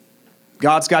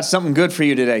God's got something good for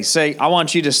you today. I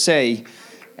want you to say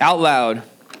out loud,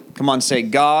 come on, say,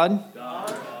 God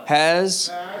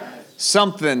has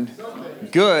something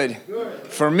good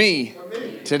for me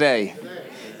today.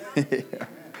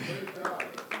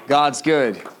 God's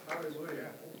good.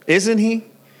 Isn't he?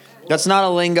 That's not a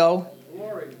lingo.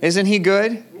 Isn't he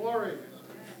good?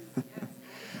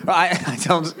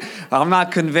 I'm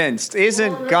not convinced.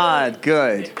 Isn't God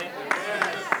good?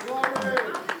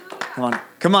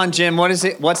 Come on, Jim. What is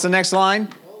it? What's the next line?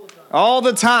 All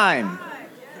the time.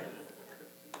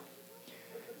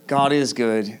 God is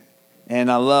good.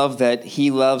 And I love that he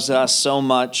loves us so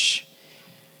much.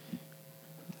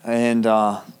 And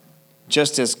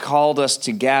just has called us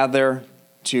to gather,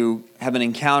 to have an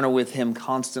encounter with him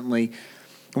constantly.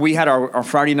 We had our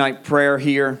Friday night prayer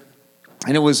here,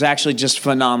 and it was actually just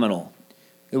phenomenal.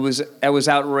 It was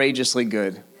outrageously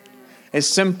good. It's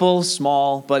simple,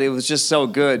 small, but it was just so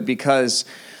good because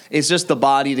it's just the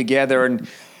body together. And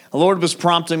the Lord was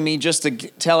prompting me just to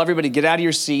tell everybody, get out of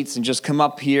your seats and just come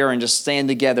up here and just stand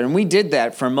together. And we did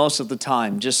that for most of the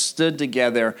time, just stood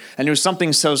together. And there was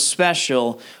something so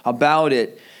special about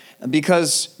it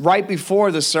because right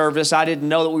before the service, I didn't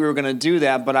know that we were going to do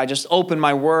that, but I just opened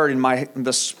my word and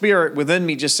the Spirit within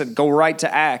me just said, go right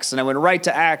to Acts. And I went right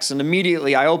to Acts, and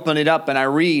immediately I open it up and I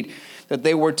read that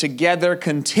they were together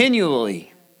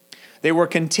continually. They were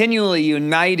continually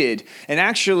united. And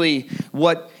actually,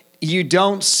 what you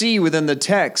don't see within the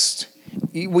text,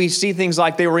 we see things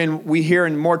like we hear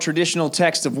in more traditional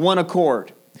text of one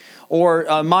accord.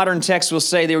 Or modern text will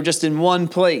say they were just in one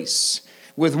place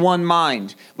with one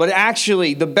mind. But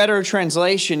actually, the better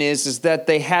translation is that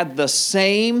they had the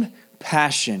same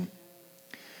passion.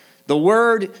 The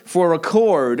word for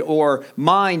accord or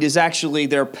mind is actually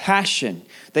their passion.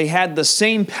 They had the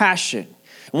same passion.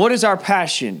 And what is our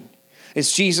passion?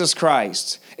 It's Jesus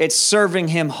Christ. It's serving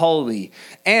him wholly.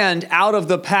 And out of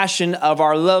the passion of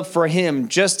our love for him,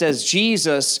 just as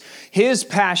Jesus, his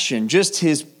passion, just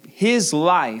his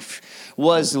life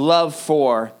was love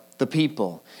for the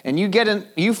people. And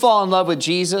you fall in love with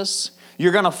Jesus,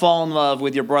 you're going to fall in love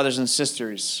with your brothers and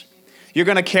sisters. You're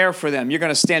going to care for them. You're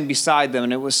going to stand beside them.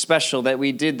 And it was special that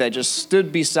we did that, just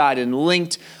stood beside and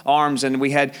linked arms. And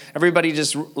we had everybody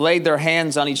just laid their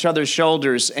hands on each other's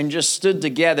shoulders and just stood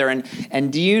together.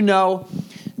 And do you know,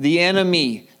 the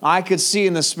enemy, I could see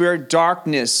in the spirit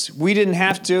darkness. We didn't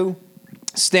have to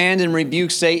stand and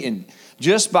rebuke Satan.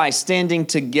 Just by standing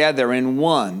together in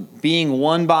one, being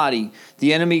one body,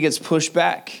 the enemy gets pushed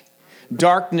back.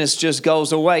 Darkness just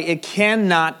goes away. It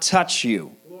cannot touch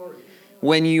you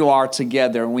when you are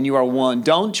together, when you are one.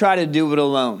 Don't try to do it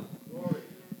alone.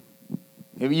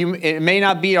 It may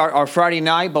not be our Friday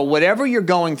night, but whatever you're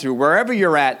going through, wherever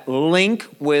you're at, link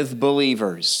with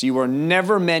believers. You were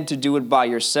never meant to do it by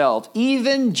yourself.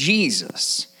 Even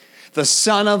Jesus, the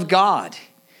Son of God,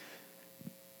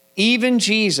 even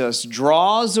Jesus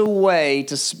draws away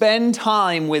to spend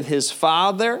time with his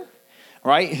Father,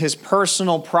 right? His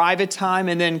personal private time,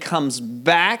 and then comes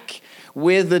back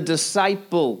with the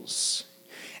disciples.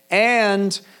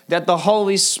 And that the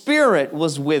Holy Spirit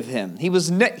was with him. He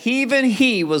was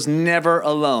never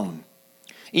alone.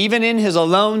 Even in his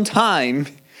alone time,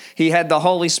 he had the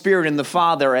Holy Spirit and the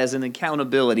Father as an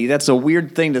accountability. That's a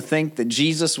weird thing to think that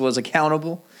Jesus was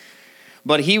accountable.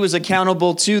 But he was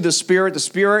accountable to the Spirit. The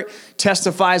Spirit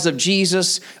testifies of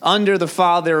Jesus under the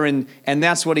Father, and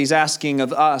that's what he's asking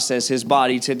of us as his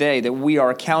body today, that we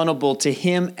are accountable to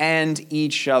him and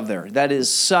each other. That is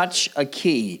such a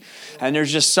key. And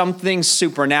there's just something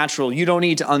supernatural. You don't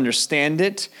need to understand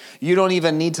it. You don't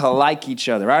even need to like each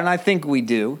other. And I think we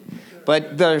do.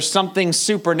 But there's something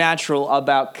supernatural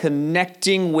about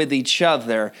connecting with each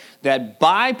other that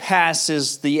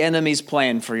bypasses the enemy's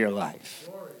plan for your life.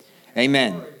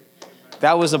 Amen.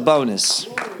 That was a bonus.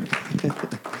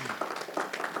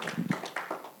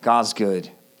 God's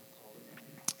good.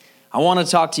 I want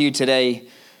to talk to you today,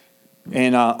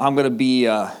 and I'm going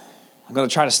to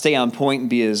try to stay on point and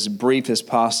be as brief as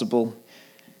possible.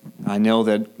 I know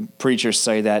that preachers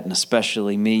say that, and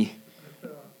especially me.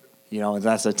 You know,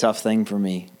 that's a tough thing for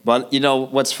me. But, you know,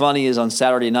 what's funny is on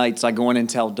Saturday nights, I go in and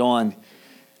tell Dawn,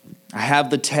 I have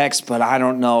the text, but I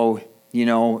don't know,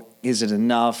 is it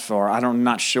enough? Or I'm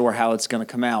not sure how it's going to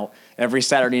come out every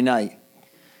Saturday night.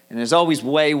 And there's always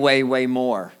way, way, way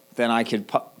more than I could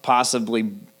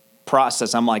possibly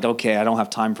process. I'm like, okay, I don't have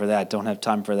time for that. Don't have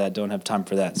time for that. Don't have time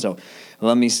for that. So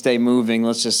let me stay moving.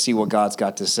 Let's just see what God's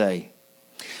got to say.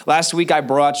 Last week, I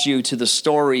brought you to the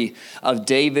story of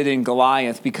David and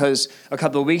Goliath because a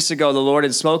couple of weeks ago, the Lord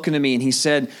had spoken to me and he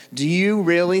said, do you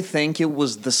really think it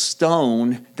was the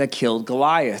stone that killed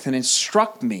Goliath? And it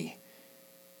struck me.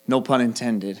 No pun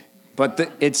intended.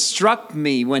 But it struck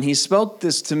me when he spoke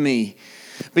this to me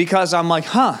because I'm like,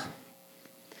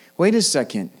 wait a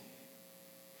second.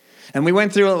 And we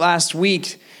went through it last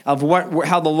week of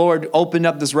how the Lord opened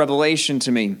up this revelation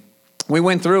to me. We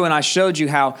went through and I showed you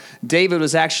how David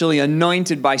was actually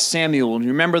anointed by Samuel. You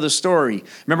remember the story?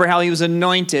 Remember how he was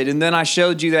anointed? And then I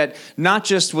showed you that not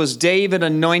just was David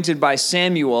anointed by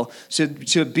Samuel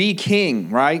to be king,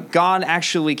 right? God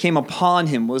actually came upon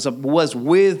him, was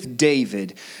with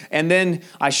David. And then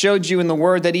I showed you in the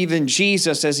Word that even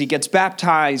Jesus, as he gets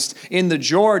baptized in the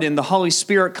Jordan, the Holy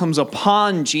Spirit comes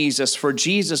upon Jesus for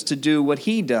Jesus to do what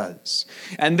he does.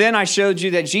 And then I showed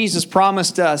you that Jesus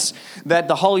promised us that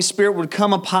the Holy Spirit would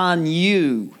come upon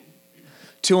you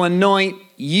to anoint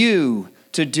you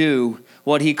to do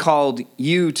what he called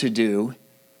you to do.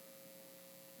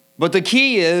 But the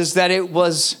key is that it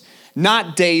was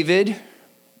not David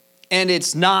and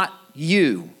it's not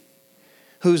you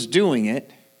who's doing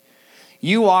it.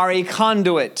 You are a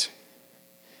conduit.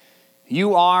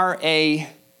 You are a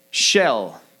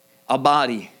shell, a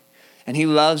body. And he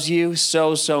loves you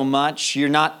so, so much. You're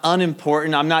not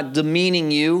unimportant. I'm not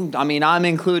demeaning you. I mean, I'm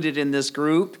included in this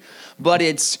group. But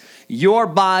it's your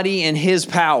body and his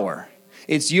power.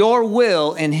 It's your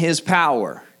will and his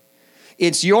power.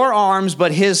 It's your arms,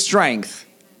 but his strength.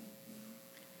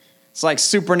 It's like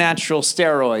supernatural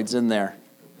steroids in there.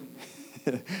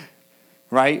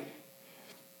 Right?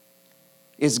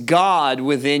 It's God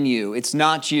within you. It's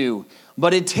not you.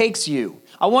 But it takes you.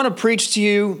 I want to preach to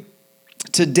you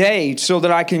today so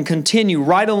that I can continue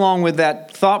right along with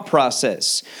that thought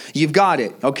process. You've got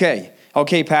it.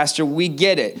 Okay, Pastor, we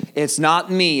get it. It's not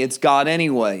me, it's God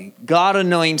anyway. God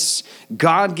anoints,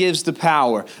 God gives the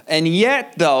power. And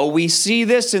yet, though, we see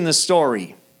this in the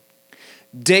story.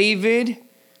 David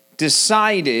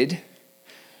decided,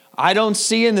 I don't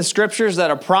see in the scriptures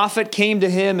that a prophet came to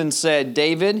him and said,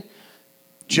 David,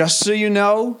 just so you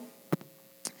know,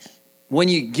 when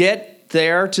you get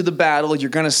there to the battle, you're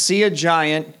going to see a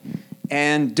giant,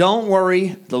 and don't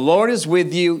worry, the Lord is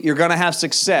with you. You're going to have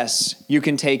success. You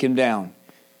can take him down.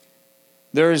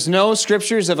 There's no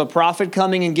scriptures of a prophet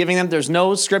coming and giving them. There's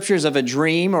no scriptures of a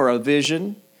dream or a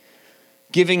vision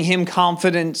giving him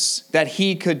confidence that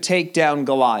he could take down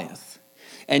Goliath.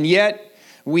 And yet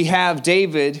we have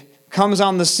David comes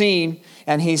on the scene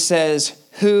and he says,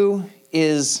 who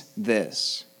is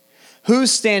this?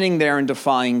 Who's standing there and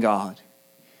defying God?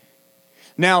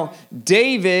 Now,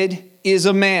 David is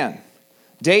a man.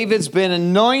 David's been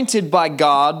anointed by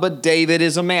God, but David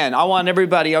is a man. I want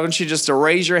you just to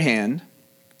raise your hand.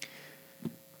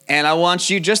 And I want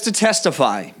you just to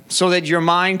testify so that your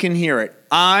mind can hear it.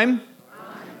 I'm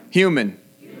human.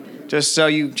 Just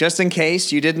in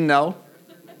case you didn't know.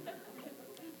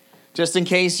 Just in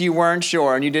case you weren't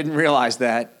sure and you didn't realize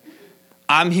that.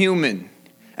 I'm human.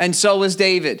 And so was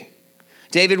David.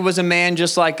 David was a man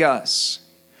just like us.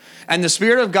 And the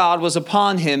Spirit of God was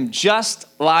upon him just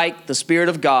like the Spirit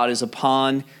of God is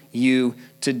upon you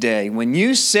today. When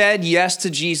you said yes to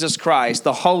Jesus Christ,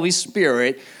 the Holy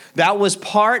Spirit, that was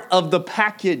part of the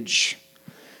package.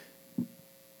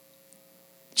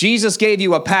 Jesus gave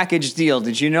you a package deal.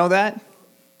 Did you know that?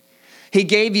 He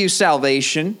gave you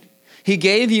salvation. He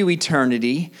gave you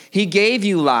eternity. He gave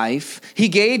you life. He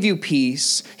gave you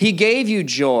peace. He gave you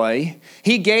joy.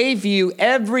 He gave you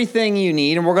everything you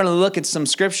need. And we're going to look at some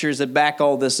scriptures that back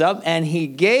all this up. And he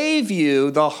gave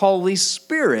you the Holy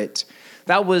Spirit.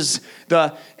 That was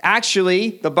the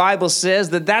Bible says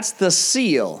that's the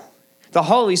seal. The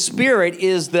Holy Spirit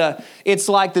it's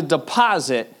like the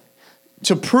deposit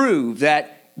to prove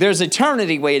that there's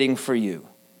eternity waiting for you.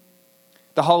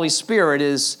 The Holy Spirit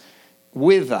is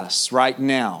with us right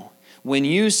now. When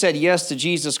you said yes to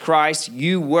Jesus Christ,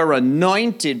 you were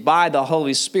anointed by the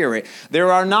Holy Spirit.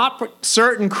 There are not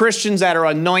certain Christians that are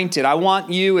anointed. I want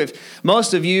you, if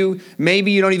most of you,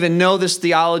 maybe you don't even know this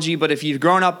theology, but if you've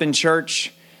grown up in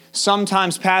church,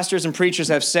 sometimes pastors and preachers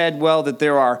have said, that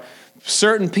there are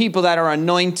certain people that are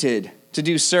anointed to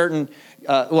do certain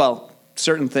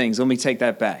things. Let me take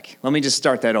that back. Let me just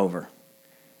start that over.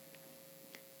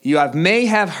 You may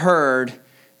have heard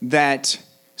that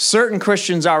certain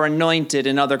Christians are anointed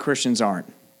and other Christians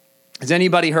aren't. Has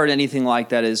anybody heard anything like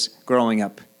that as growing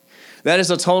up? That is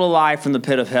a total lie from the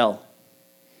pit of hell.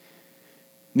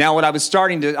 Now, what I was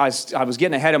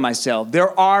getting ahead of myself.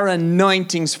 There are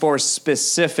anointings for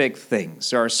specific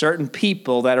things. There are certain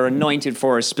people that are anointed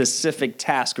for a specific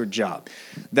task or job.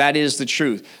 That is the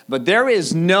truth. But there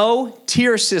is no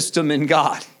tier system in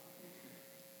God.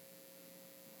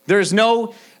 There's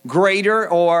no greater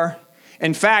or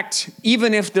In fact,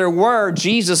 even if there were,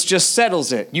 Jesus just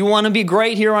settles it. You want to be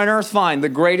great here on earth? Fine. The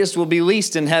greatest will be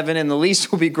least in heaven, and the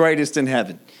least will be greatest in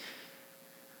heaven.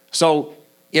 So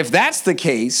if that's the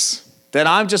case, then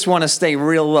I just want to stay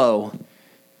real low.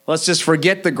 Let's just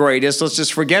forget the greatest. Let's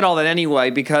just forget all that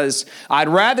anyway, because I'd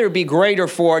rather be greater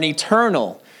for an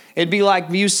eternal. It'd be like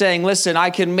you saying, listen, I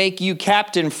can make you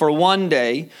captain for one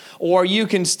day, or you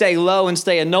can stay low and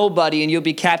stay a nobody, and you'll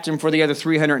be captain for the other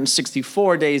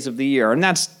 364 days of the year. And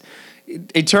that's,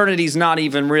 eternity's not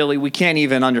even really, we can't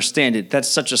even understand it. That's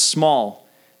such a small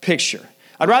picture.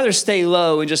 I'd rather stay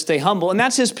low and just stay humble. And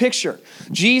that's his picture.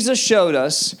 Jesus showed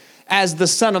us as the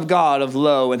Son of God of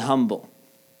low and humble.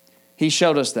 He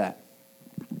showed us that.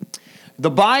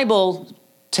 The Bible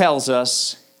tells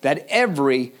us that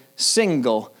every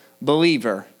single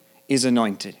believer is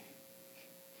anointed.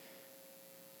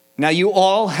 Now, you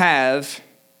all have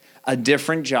a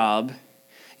different job.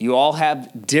 You all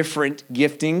have different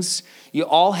giftings. You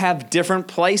all have different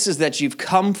places that you've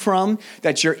come from,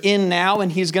 that you're in now,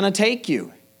 and he's going to take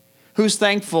you. Who's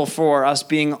thankful for us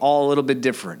being all a little bit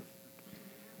different?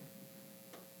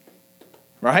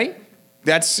 Right?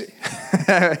 That's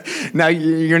now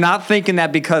you're not thinking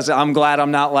that because I'm glad I'm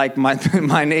not like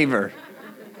my neighbor.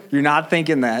 You're not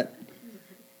thinking that.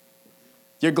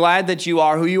 You're glad that you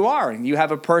are who you are. You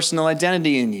have a personal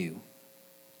identity in you.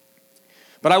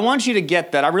 But I want you to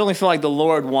get that. I really feel like the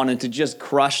Lord wanted to just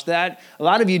crush that. A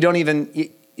lot of you don't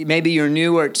even, maybe you're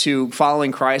newer to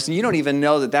following Christ and you don't even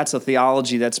know that that's a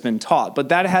theology that's been taught. But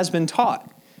that has been taught.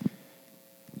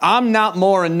 I'm not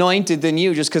more anointed than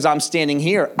you just because I'm standing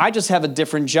here. I just have a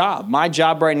different job. My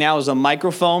job right now is a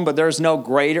microphone, but there's no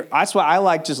greater. That's why I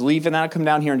like just leaving that, come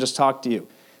down here and just talk to you.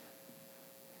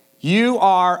 You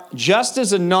are just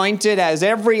as anointed as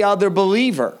every other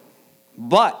believer.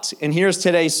 But, and here's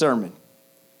today's sermon,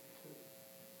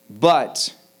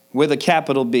 but with a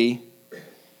capital B,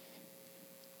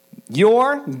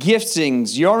 your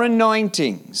giftings, your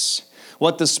anointings,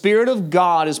 what the Spirit of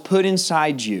God has put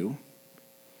inside you,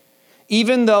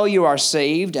 even though you are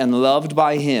saved and loved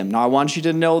by him. Now, I want you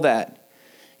to know that.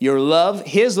 Your love,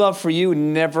 his love for you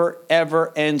never,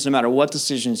 ever ends, no matter what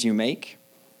decisions you make.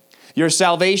 Your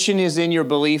salvation is in your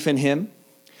belief in him.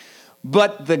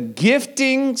 But the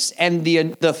giftings and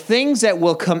the things that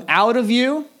will come out of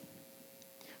you, I'm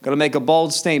going to make a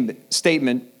bold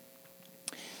statement,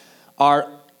 are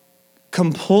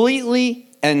completely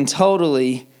and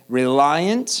totally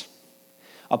reliant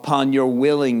upon your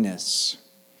willingness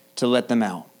to let them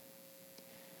out.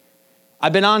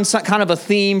 I've been on some kind of a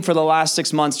theme for the last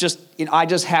 6 months. I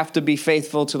just have to be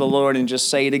faithful to the Lord and just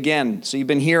say it again. So you've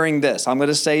been hearing this. I'm going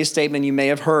to say a statement you may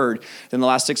have heard in the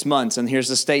last 6 months. And here's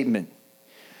the statement.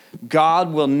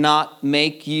 God will not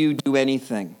make you do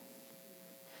anything.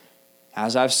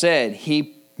 As I've said,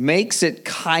 he makes it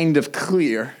kind of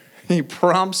clear. He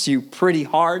prompts you pretty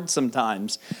hard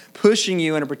sometimes, pushing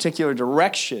you in a particular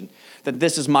direction, that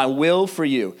this is my will for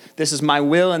you. This is my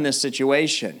will in this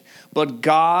situation. But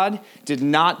God did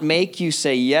not make you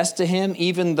say yes to him,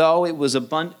 even though it was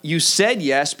you said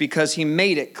yes because he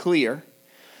made it clear.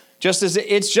 Just as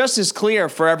it's just as clear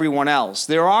for everyone else.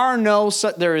 There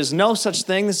is no such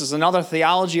thing. This is another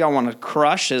theology I want to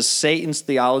crush as Satan's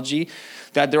theology,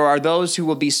 that there are those who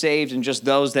will be saved and just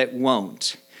those that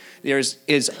won't.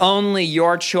 Is only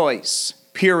your choice,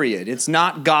 period. It's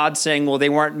not God saying, well, they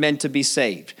weren't meant to be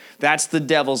saved. That's the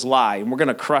devil's lie, and we're going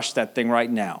to crush that thing right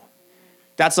now.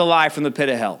 That's a lie from the pit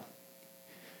of hell.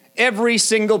 Every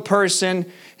single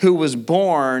person who was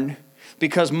born,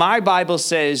 because my Bible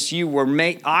says you were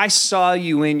made, I saw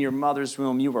you in your mother's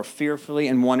womb, you were fearfully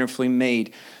and wonderfully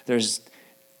made. There's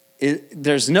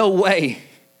no way,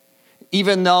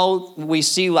 even though we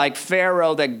see like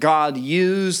Pharaoh that God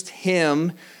used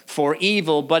him for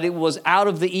evil, but it was out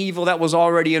of the evil that was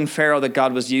already in Pharaoh that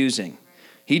God was using.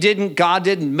 God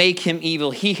didn't make him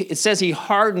evil. It says he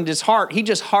hardened his heart. He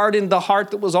just hardened the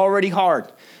heart that was already hard.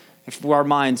 If our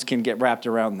minds can get wrapped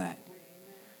around that.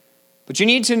 But you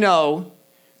need to know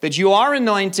that you are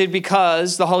anointed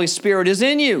because the Holy Spirit is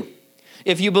in you.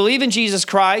 If you believe in Jesus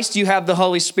Christ, you have the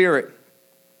Holy Spirit.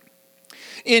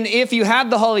 And if you have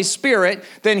the Holy Spirit,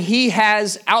 then he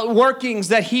has outworkings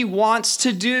that he wants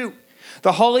to do.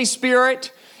 The Holy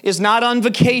Spirit is not on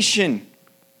vacation.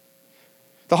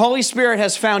 The Holy Spirit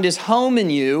has found his home in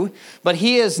you, but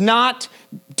he is not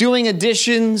doing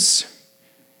additions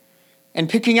and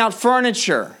picking out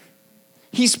furniture.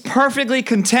 He's perfectly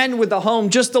content with the home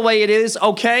just the way it is.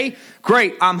 Okay,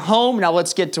 great, I'm home, now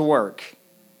let's get to work.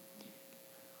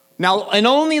 Now, and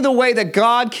only the way that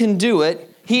God can do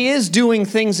it, he is doing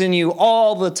things in you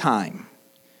all the time.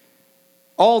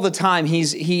 all the time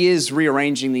he is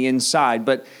rearranging the inside,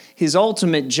 but his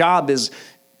ultimate job is,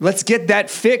 let's get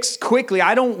that fixed quickly.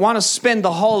 I don't want to spend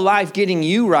the whole life getting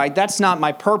you right. That's not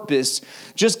my purpose.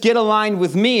 Just get aligned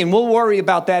with me, and we'll worry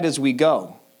about that as we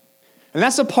go. And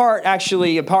that's a part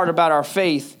about our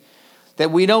faith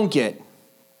that we don't get.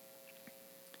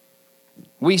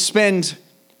 We spend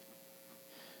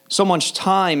so much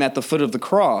time at the foot of the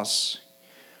cross,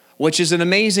 which is an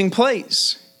amazing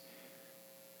place.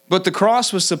 But the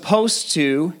cross was supposed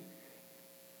to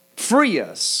free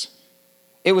us.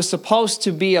 It was supposed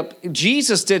to be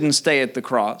Jesus didn't stay at the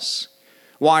cross.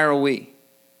 Why are we?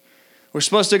 We're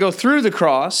supposed to go through the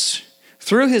cross,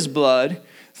 through his blood,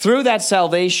 through that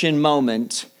salvation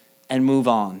moment, and move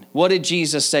on. What did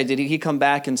Jesus say? Did he come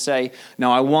back and say,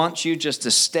 no, I want you just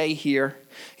to stay here?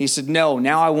 He said, no,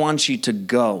 now I want you to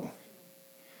go.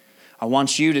 I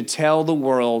want you to tell the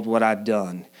world what I've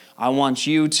done. I want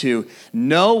you to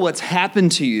know what's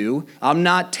happened to you. I'm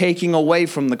not taking away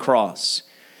from the cross.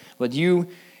 But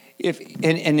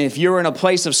if you're in a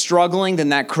place of struggling, then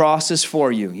that cross is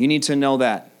for you. You need to know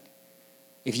that.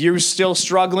 If you're still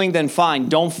struggling, then fine.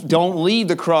 Don't leave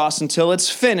the cross until it's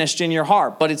finished in your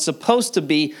heart. But it's supposed to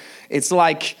be, it's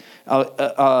like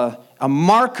a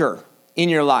marker in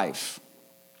your life.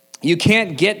 You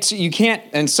can't,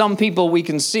 and some people we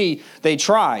can see, they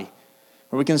try.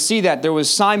 Or we can see that there was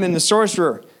Simon the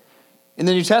sorcerer. In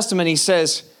the New Testament, he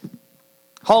says,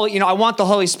 I want the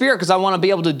Holy Spirit because I want to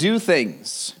be able to do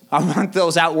things. I want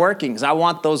those outworkings. I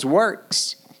want those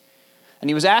works. And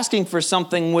he was asking for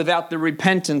something without the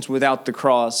repentance, without the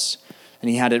cross. And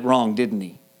he had it wrong, didn't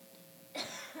he?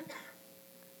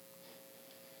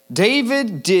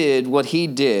 David did what he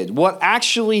did. What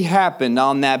actually happened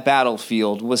on that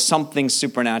battlefield was something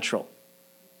supernatural.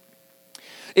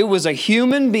 It was a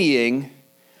human being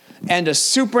and a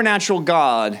supernatural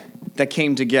God that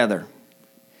came together.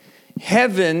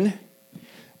 Heaven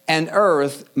and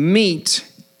earth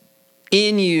meet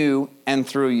in you and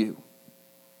through you.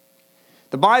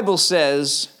 The Bible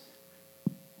says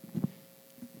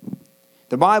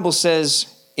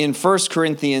in 1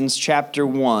 Corinthians chapter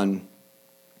 1,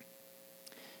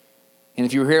 and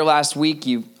if you were here last week,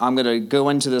 I'm going to go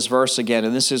into this verse again,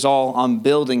 and this is all I'm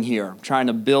building here. I'm trying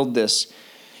to build this.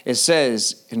 It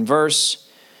says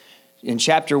in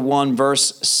chapter 1,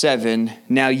 verse 7,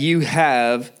 now you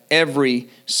have every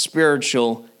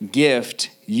spiritual gift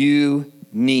you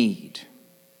need.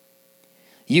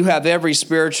 You have every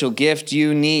spiritual gift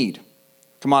you need.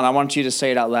 Come on, I want you to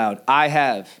say it out loud. I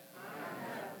have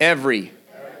every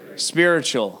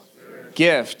spiritual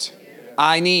gift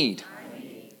I need.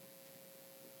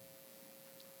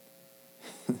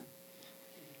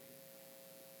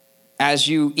 As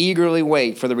you eagerly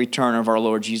wait for the return of our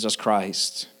Lord Jesus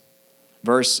Christ.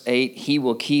 Verse 8, he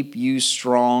will keep you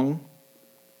strong.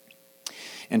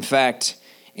 In fact,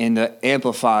 in the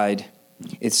Amplified,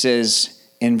 it says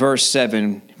in verse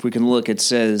 7, if we can look, it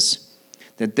says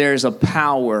that there's a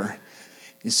power.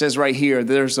 It says right here,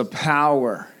 there's a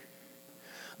power.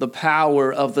 The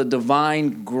power of the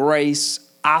divine grace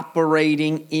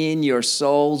operating in your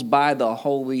souls by the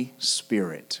Holy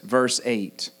Spirit. Verse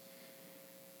 8.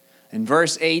 And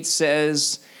verse 8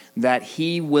 says that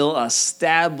he will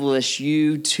establish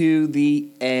you to the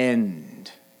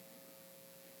end.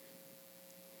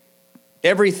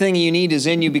 Everything you need is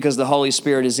in you because the Holy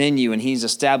Spirit is in you and he's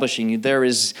establishing you. There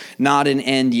is not an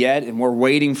end yet, and we're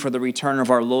waiting for the return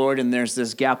of our Lord, and there's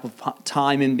this gap of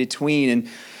time in between, and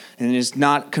it's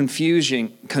not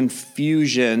confusion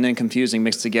and confusing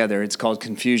mixed together. It's called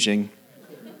confusion.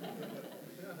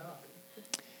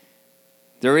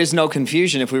 There is no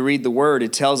confusion. If we read the word,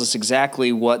 it tells us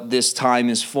exactly what this time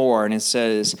is for. And it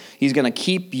says he's going to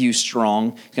keep you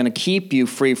strong. He's going to keep you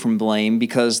free from blame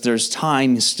because there's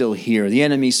time still here. The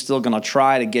enemy's still going to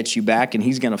try to get you back, and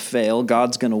he's going to fail.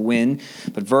 God's going to win.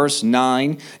 But verse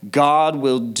 9, God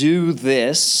will do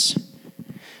this,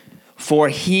 for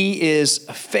he is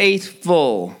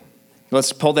faithful.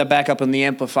 Let's pull that back up in the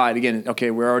Amplified again.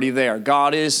 Okay, we're already there.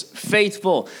 God is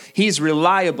faithful. He's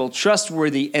reliable,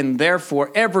 trustworthy, and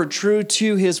therefore ever true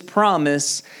to his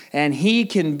promise, and he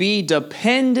can be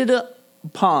depended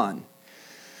upon.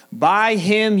 By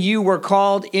him you were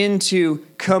called into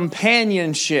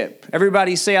companionship.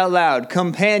 Everybody say out loud,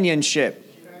 companionship.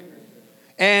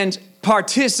 And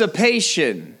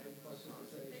participation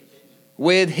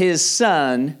with his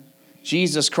Son,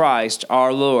 Jesus Christ,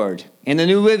 our Lord. In the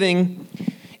New Living,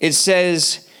 it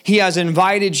says, he has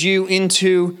invited you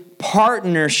into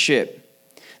partnership.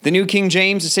 The New King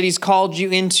James, it said he's called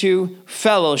you into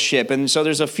fellowship. And so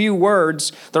there's a few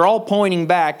words. They're all pointing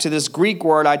back to this Greek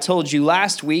word I told you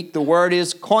last week. The word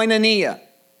is koinonia.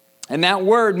 And that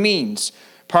word means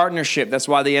partnership. That's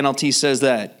why the NLT says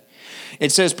that.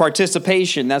 It says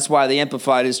participation. That's why the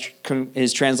Amplified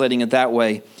is translating it that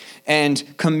way.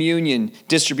 And communion,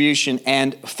 distribution,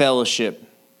 and fellowship.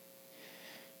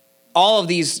 All of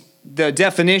these, the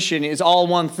definition is all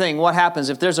one thing. What happens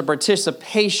if there's a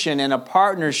participation and a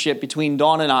partnership between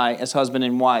Dawn and I as husband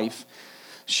and wife?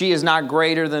 She is not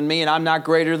greater than me and I'm not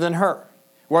greater than her.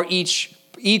 We're each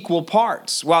equal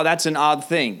parts. Wow, that's an odd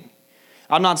thing.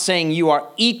 I'm not saying you are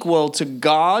equal to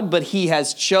God, but He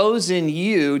has chosen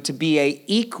you to be an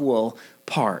equal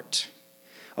part.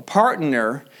 A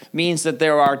partner means that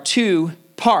there are two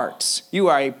parts. You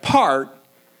are a part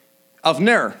of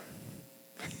Ner.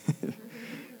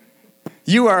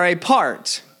 You are a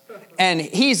part, and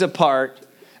He's a part,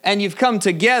 and you've come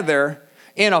together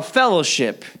in a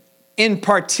fellowship, in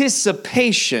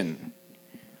participation.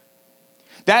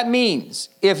 That means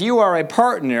if you are a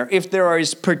partner, if there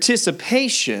is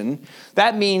participation,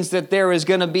 that means that there is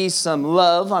going to be some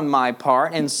love on my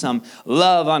part and some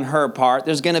love on her part.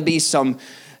 There's going to be some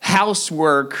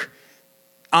housework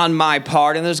on my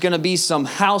part, and there's going to be some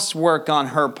housework on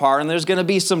her part, and there's going to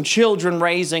be some children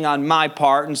raising on my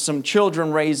part and some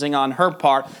children raising on her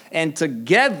part, and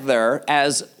together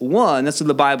as one, that's what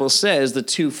the Bible says, the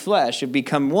two flesh have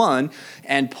become one,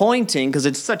 and pointing, because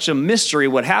it's such a mystery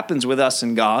what happens with us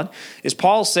and God, is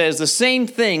Paul says the same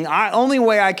thing. Only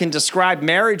way I can describe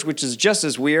marriage, which is just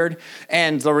as weird,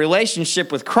 and the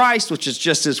relationship with Christ, which is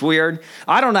just as weird,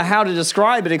 I don't know how to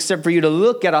describe it except for you to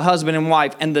look at a husband and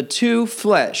wife, and the two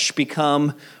flesh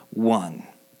become one.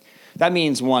 That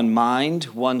means one mind,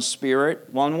 one spirit,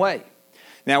 one way.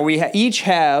 Now we each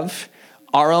have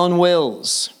our own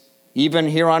wills. Even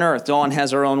here on earth, Dawn has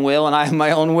her own will and I have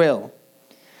my own will.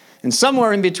 And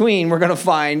somewhere in between, we're going to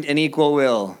find an equal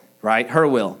will, right? Her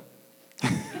will.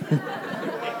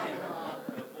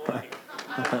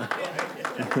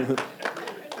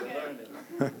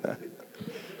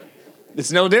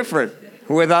 It's no different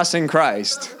with us in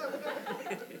Christ.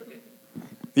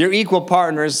 Your equal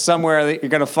partners, somewhere that you're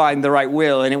going to find the right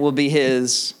will, and it will be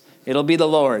His. It'll be the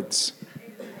Lord's.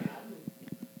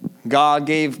 God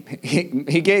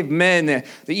He gave men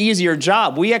the easier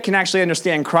job. We can actually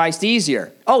understand Christ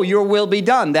easier. Oh, your will be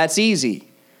done. That's easy. It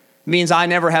means I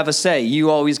never have a say. You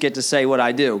always get to say what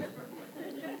I do.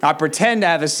 I pretend to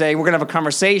have a say. We're going to have a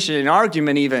conversation, an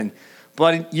argument even,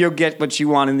 but you'll get what you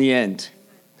want in the end.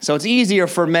 So it's easier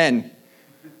for men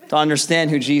to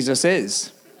understand who Jesus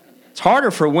is. It's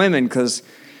harder for women because,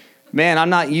 man, I'm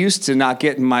not used to not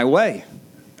getting my way.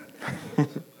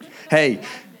 Hey.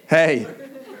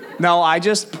 No, I'm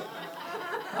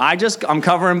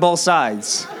covering both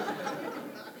sides.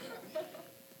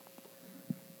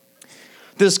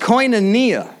 This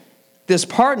koinonia, this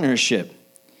partnership.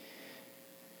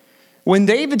 When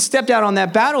David stepped out on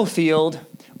that battlefield,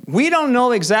 we don't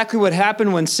know exactly what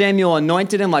happened when Samuel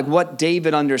anointed him, like what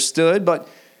David understood, but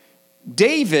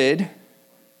David,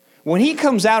 when he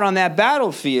comes out on that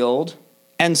battlefield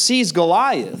and sees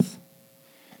Goliath,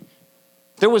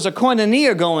 there was a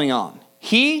koinonia going on.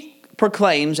 He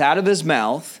proclaims out of his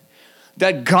mouth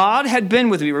that God had been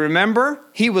with me. Remember,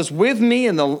 He was with me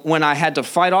when I had to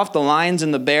fight off the lions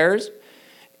and the bears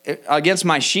against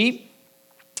my sheep.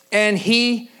 And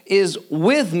He is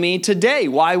with me today.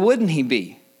 Why wouldn't He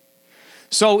be?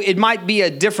 So it might be a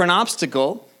different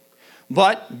obstacle,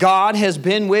 but God has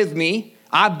been with me.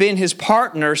 I've been His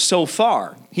partner so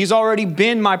far. He's already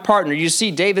been my partner. You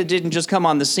see, David didn't just come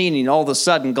on the scene and all of a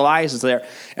sudden Goliath is there.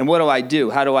 And what do?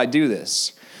 How do I do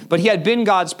this? But he had been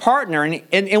God's partner, and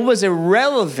it was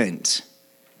irrelevant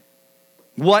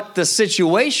what the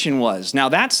situation was. Now,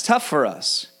 that's tough for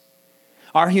us.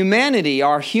 Our humanity,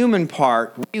 our human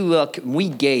part, we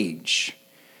gauge.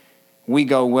 We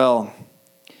go, well,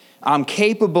 I'm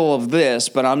capable of this,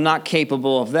 but I'm not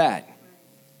capable of that.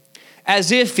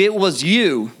 As if it was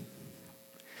you.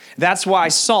 That's why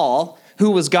Saul, who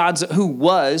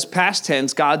was past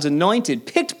tense, God's anointed,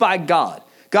 picked by God.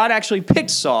 God actually picked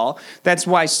Saul. That's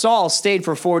why Saul stayed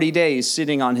for 40 days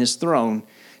sitting on his throne,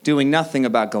 doing nothing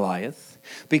about Goliath,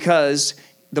 because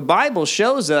the Bible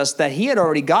shows us that he had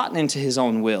already gotten into his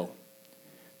own will.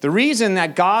 The reason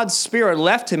that God's Spirit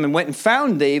left him and went and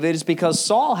found David is because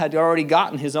Saul had already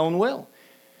gotten his own will.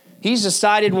 He's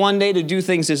decided one day to do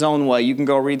things his own way. You can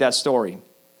go read that story.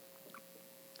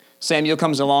 Samuel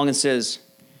comes along and says,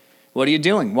 "What are you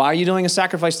doing? Why are you doing a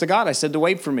sacrifice to God?" I said, "To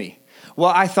wait for me."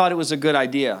 Well, I thought it was a good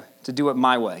idea to do it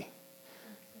my way.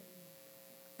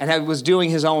 And he was doing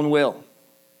his own will.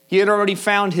 He had already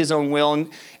found his own will.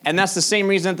 And that's the same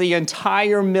reason that the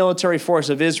entire military force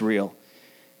of Israel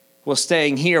was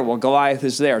staying here while Goliath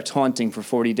is there taunting for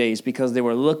 40 days because they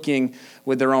were looking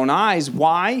with their own eyes.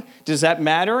 Why does that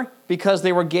matter? Because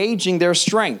they were gauging their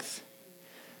strength.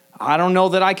 I don't know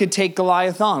that I could take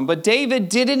Goliath on. But David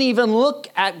didn't even look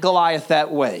at Goliath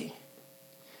that way.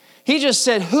 He just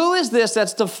said, who is this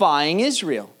that's defying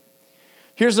Israel?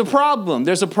 Here's the problem.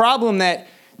 There's a problem that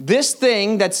this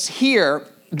thing that's here,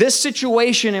 this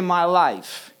situation in my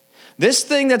life, this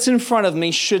thing that's in front of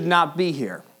me should not be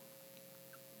here.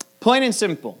 Plain and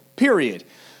simple, period.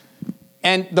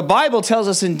 And the Bible tells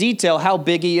us in detail how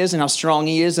big he is and how strong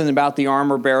he is and about the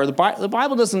armor bearer. The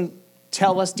Bible doesn't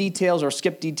tell us details or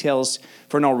skip details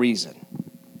for no reason.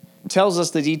 It tells us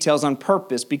the details on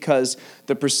purpose because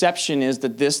the perception is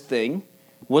that this thing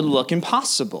would look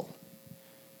impossible.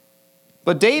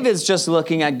 But David's just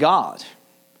looking at God.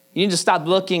 You need to stop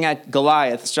looking at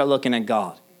Goliath, start looking at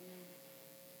God.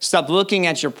 Stop looking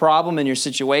at your problem and your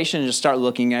situation and just start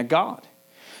looking at God.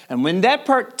 And when that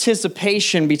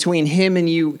participation between him and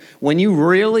you, when you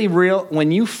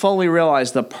fully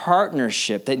realize the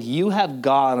partnership that you have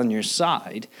God on your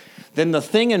side, then the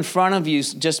thing in front of you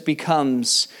just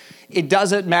becomes, it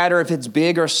doesn't matter if it's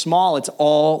big or small, it's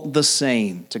all the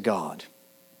same to God.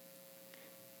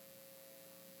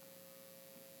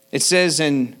 It says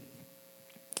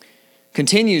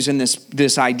continues in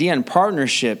this idea and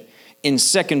partnership in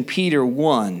 2 Peter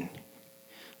 1,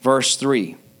 verse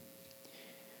 3.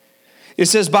 It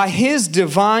says, by his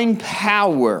divine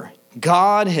power,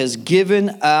 God has given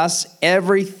us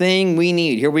everything we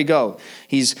need. Here we go.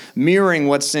 He's mirroring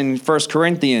what's in 1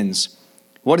 Corinthians.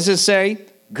 What does it say?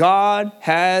 God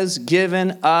has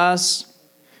given us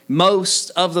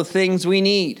most of the things we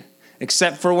need,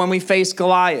 except for when we face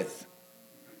Goliath.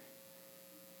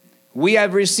 We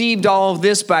have received all of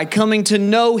this by coming to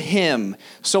know him.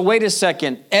 So wait a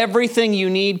second. Everything you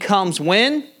need comes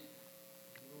when?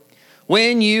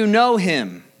 When you know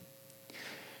him.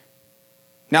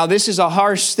 Now, this is a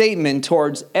harsh statement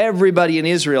towards everybody in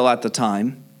Israel at the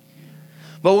time.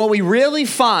 But what we really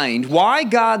find, why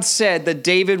God said that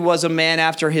David was a man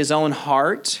after his own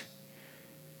heart,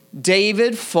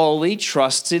 David fully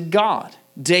trusted God.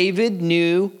 David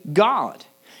knew God.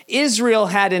 Israel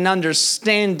had an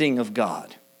understanding of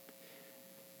God.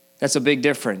 That's a big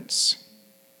difference.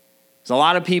 There's a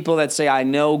lot of people that say, I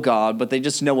know God, but they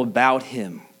just know about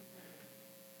him.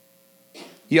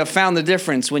 You have found the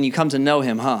difference when you come to know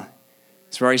him, huh?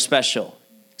 It's very special.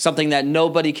 Something that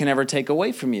nobody can ever take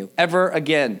away from you. Ever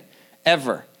again.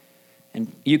 Ever.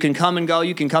 And you can come and go.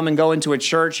 You can come and go into a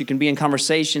church. You can be in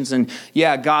conversations and,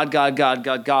 yeah, God.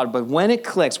 But when it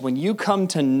clicks, when you come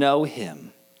to know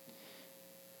him,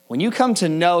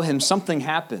 something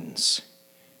happens.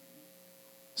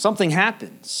 Something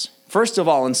happens. First of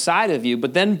all, inside of you,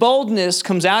 but then boldness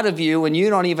comes out of you and you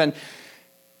don't even...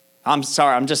 I'm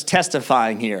sorry, I'm just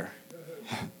testifying here.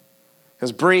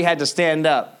 Because Bree had to stand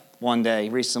up one day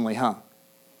recently, huh?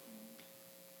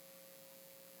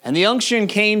 And the unction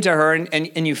came to her,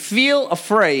 and you feel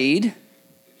afraid,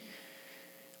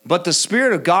 but the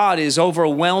Spirit of God is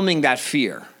overwhelming that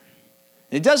fear.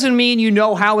 It doesn't mean you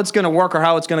know how it's going to work or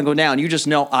how it's going to go down. You just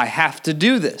know, I have to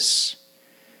do this.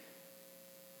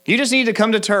 You just need to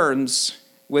come to terms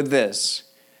with this.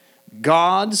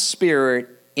 God's Spirit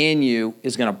in you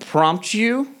is going to prompt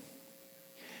you.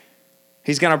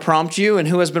 He's going to prompt you, and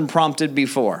who has been prompted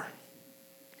before?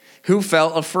 Who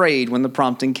felt afraid when the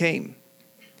prompting came?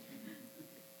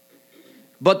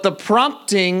 But the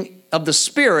prompting of the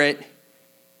Spirit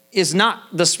is not,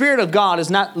 the Spirit of God is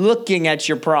not looking at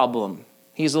your problem.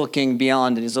 He's looking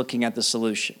beyond it. He's looking at the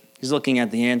solution. He's looking at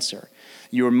the answer.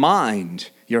 Your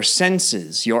mind, your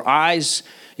senses, your eyes,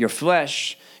 your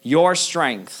flesh, your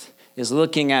strength is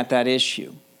looking at that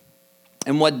issue.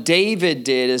 And what David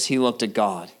did is he looked at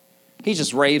God. He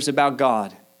just raves about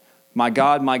God. My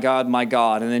God, my God, my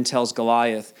God. And then tells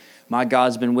Goliath, my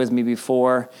God's been with me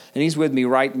before, and he's with me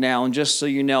right now. And just so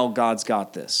you know, God's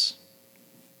got this.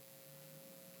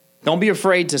 Don't be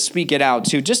afraid to speak it out,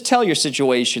 too. Just tell your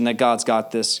situation that God's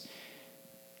got this.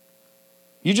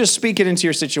 You just speak it into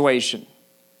your situation.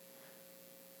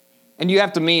 And you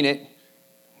have to mean it.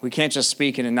 We can't just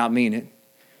speak it and not mean it.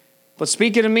 But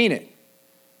speak it and mean it.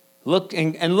 Look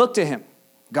and look to him.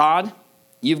 God,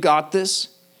 you've got this.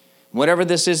 Whatever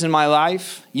this is in my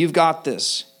life, you've got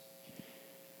this.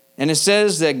 And it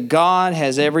says that God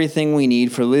has everything we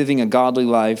need for living a godly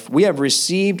life. We have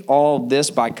received all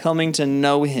this by coming to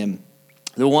know him,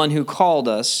 the one who called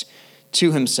us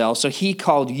to himself. So he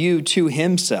called you to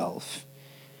himself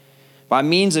by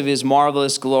means of his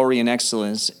marvelous glory and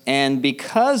excellence. And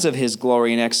because of his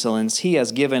glory and excellence, he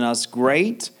has given us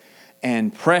great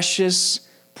and precious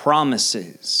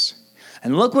promises.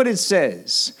 And look what it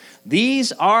says.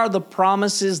 These are the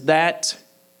promises that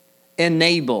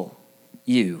enable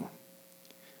you.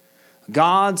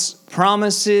 God's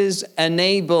promises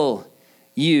enable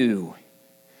you.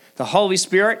 The Holy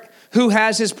Spirit, who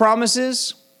has his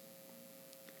promises?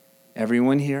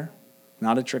 Everyone here?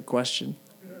 Not a trick question.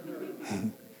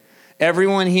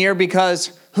 Everyone here,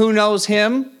 because who knows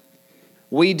him?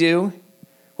 We do.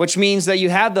 Which means that you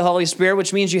have the Holy Spirit,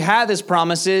 which means you have his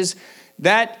promises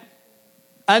that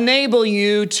enable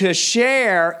you to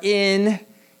share in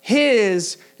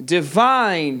his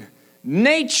divine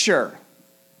nature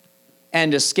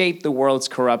and escape the world's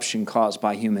corruption caused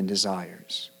by human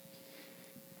desires.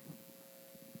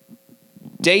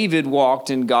 David walked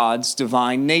in God's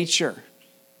divine nature.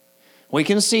 We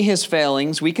can see his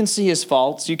failings. We can see his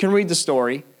faults. You can read the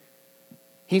story.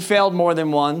 He failed more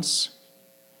than once.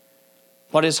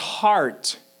 But his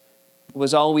heart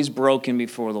was always broken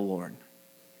before the Lord.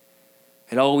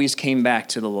 It always came back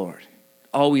to the Lord.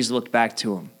 Always looked back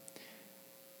to him.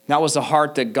 That was the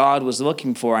heart that God was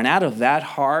looking for. And out of that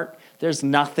heart, there's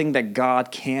nothing that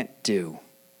God can't do.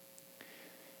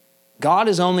 God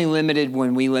is only limited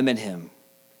when we limit him.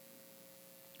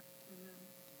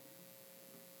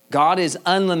 God is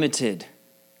unlimited.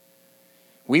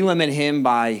 We limit him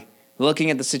by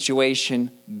looking at the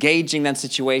situation, gauging that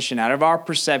situation out of our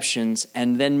perceptions,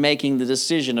 and then making the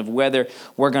decision of whether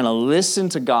we're going to listen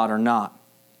to God or not.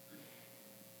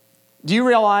 Do you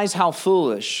realize how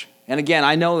foolish? And again,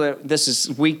 I know that this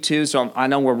is week 2, so I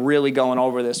know we're really going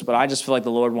over this, but I just feel like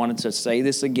the Lord wanted to say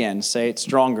this again, say it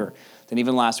stronger than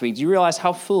even last week. Do you realize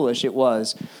how foolish it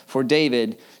was for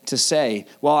David to say,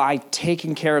 well, I've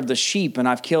taken care of the sheep and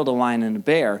I've killed a lion and a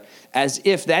bear, as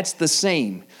if that's the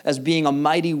same as being a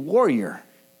mighty warrior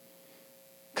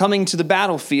coming to the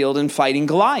battlefield and fighting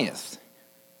Goliath?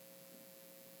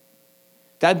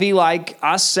 That'd be like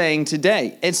us saying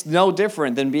today, it's no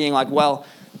different than being like, well,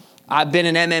 I've been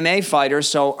an MMA fighter,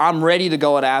 so I'm ready to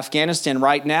go to Afghanistan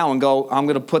right now and I'm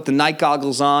going to put the night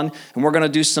goggles on and we're going to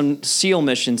do some SEAL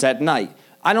missions at night.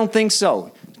 I don't think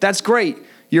so. That's great.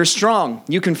 You're strong.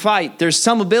 You can fight. There's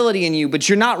some ability in you, but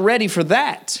you're not ready for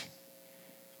that.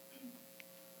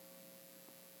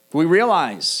 We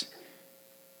realize.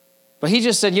 But he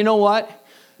just said, you know what?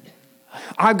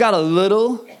 I've got a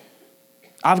little,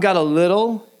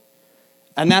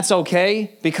 and that's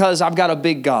okay because I've got a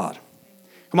big God.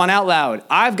 Come on, out loud.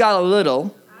 I've got a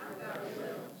little,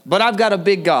 but I've got a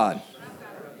big God.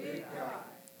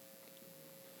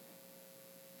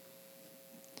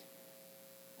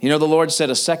 You know, the Lord said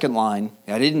a second line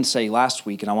I didn't say last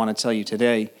week, and I want to tell you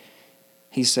today.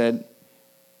 He said,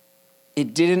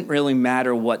 it didn't really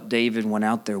matter what David went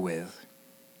out there with.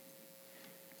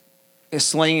 A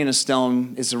sling and a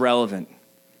stone is irrelevant.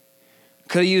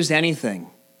 Could have used anything.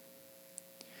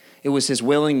 It was his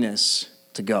willingness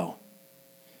to go.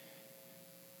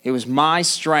 It was my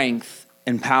strength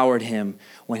empowered him.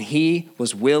 When he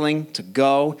was willing to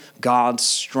go, God's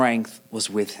strength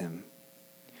was with him.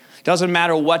 Doesn't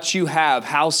matter what you have,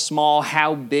 how small,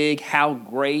 how big, how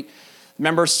great.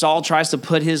 Remember, Saul tries to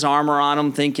put his armor on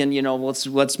him thinking,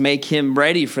 let's make him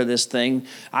ready for this thing.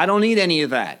 I don't need any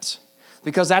of that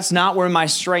because that's not where my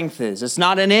strength is. It's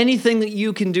not in anything that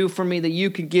you can do for me, that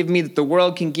you can give me, that the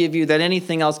world can give you, that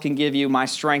anything else can give you. My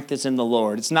strength is in the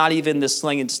Lord. It's not even the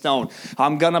sling and stone.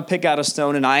 I'm going to pick out a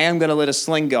stone and I am going to let a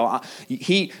sling go.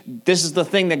 This is the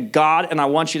thing that God, and I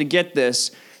want you to get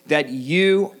this, that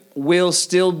you will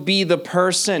still be the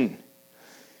person.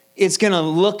 It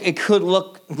could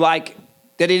look like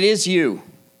that it is you.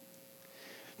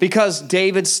 Because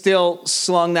David still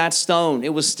slung that stone.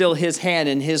 It was still his hand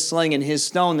and his sling and his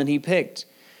stone that he picked.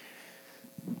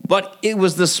 But it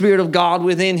was the Spirit of God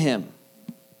within him.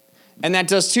 And that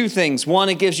does two things. One,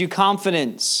 it gives you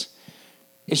confidence.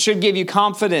 It should give you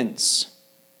confidence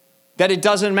that it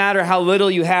doesn't matter how little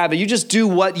you have. You just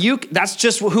do that's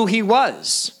just who he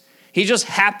was. He just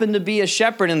happened to be a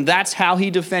shepherd, and that's how he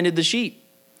defended the sheep.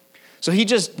 So he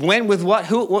just went with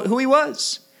who he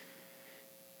was.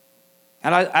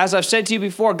 And as I've said to you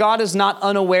before, God is not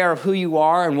unaware of who you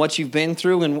are and what you've been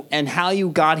through and how you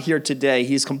got here today.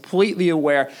 He's completely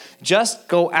aware. Just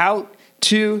go out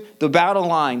to the battle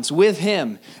lines with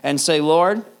him and say,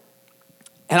 Lord,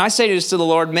 and I say this to the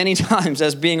Lord many times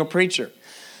as being a preacher,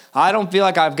 I don't feel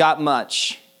like I've got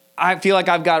much. I feel like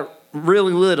I've got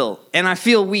really little, and I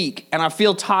feel weak, and I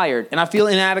feel tired, and I feel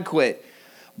inadequate,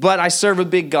 but I serve a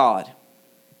big God.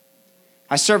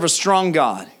 I serve a strong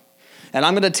God. And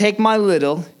I'm going to take my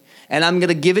little and I'm going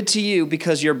to give it to you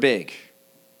because you're big.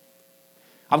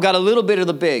 I've got a little bit of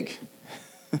the big.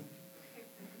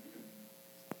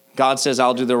 God says,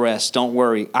 I'll do the rest. Don't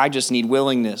worry. I just need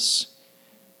willingness.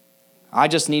 I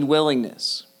just need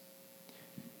willingness.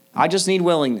 I just need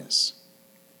willingness.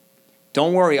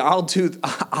 Don't worry, I'll do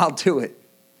it.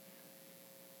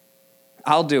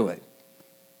 I'll do it.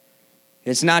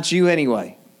 It's not you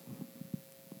anyway.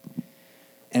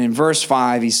 And in verse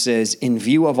 5, he says, in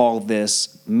view of all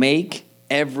this, make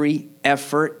every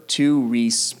effort to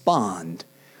respond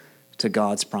to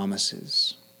God's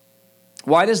promises.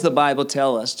 Why does the Bible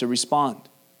tell us to respond?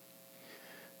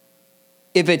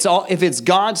 If it's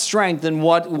God's strength, then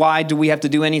why do we have to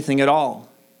do anything at all?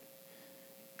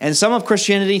 And some of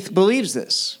Christianity believes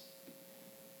this.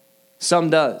 Some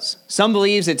does. Some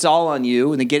believes it's all on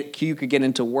you, and you could get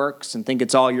into works and think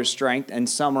it's all your strength. And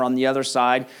some are on the other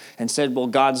side and said, well,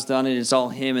 God's done it, it's all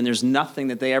him, and there's nothing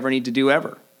that they ever need to do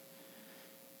ever.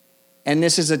 And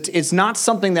it's not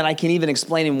something that I can even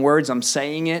explain in words. I'm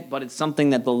saying it, but it's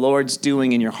something that the Lord's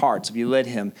doing in your hearts. If you let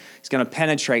him, he's going to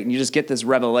penetrate, and you just get this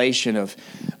revelation of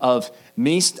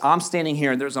me. I'm standing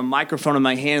here, and there's a microphone in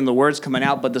my hand, and the word's coming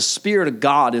out, but the Spirit of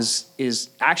God is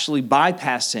actually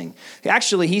bypassing.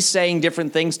 Actually, he's saying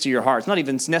different things to your heart. It's not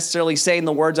even necessarily saying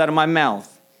the words out of my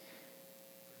mouth.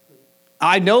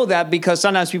 I know that because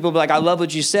sometimes people will be like, I love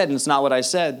what you said, and it's not what I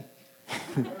said.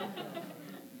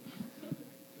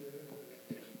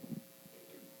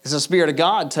 It's the Spirit of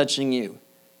God touching you.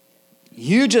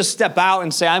 You just step out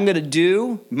and say, I'm going to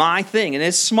do my thing. And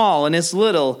it's small and it's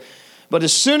little. But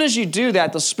as soon as you do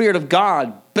that, the Spirit of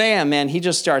God, bam, man, he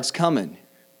just starts coming.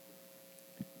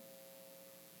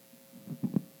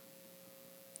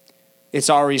 It's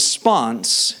our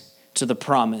response to the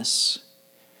promise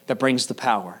that brings the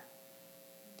power.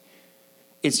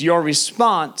 It's your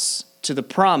response to the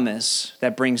promise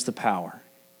that brings the power.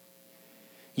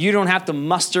 You don't have to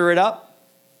muster it up.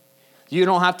 You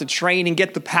don't have to train and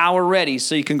get the power ready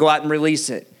so you can go out and release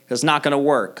it. It's not going to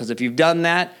work. Because if you've done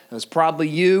that, it was probably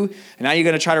you, and now you're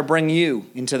going to try to bring you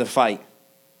into the fight.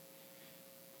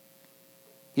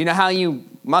 You know how you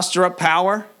muster up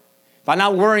power? By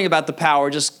not worrying about the power,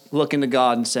 just looking to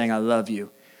God and saying, I love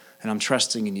you, and I'm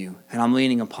trusting in you, and I'm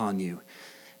leaning upon you.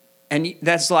 And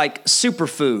that's like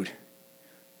superfood.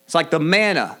 It's like the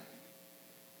manna.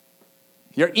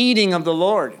 You're eating of the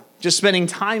Lord, just spending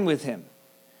time with him.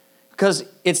 Because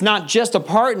it's not just a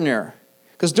partner.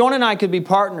 Because Dawn and I could be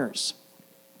partners.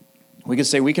 We could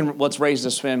say, let's raise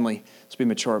this family. Let's be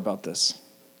mature about this.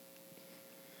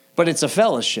 But it's a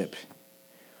fellowship.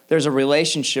 There's a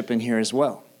relationship in here as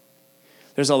well.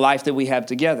 There's a life that we have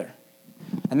together.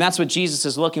 And that's what Jesus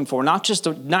is looking for. Not just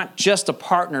a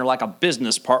partner like a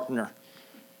business partner.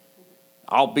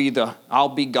 I'll be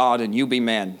God and you be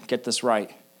man. Get this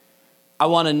right. I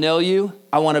want to know you.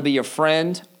 I want to be your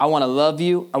friend. I want to love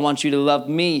you. I want you to love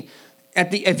me.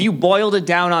 If you boiled it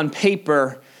down on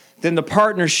paper, then the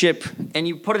partnership, and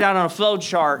you put it out on a flow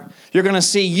chart, you're going to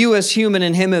see you as human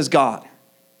and him as God.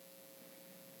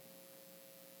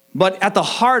 But at the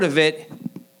heart of it,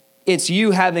 it's you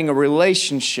having a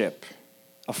relationship,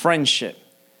 a friendship,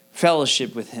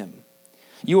 fellowship with him.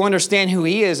 You understand who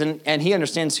he is, and he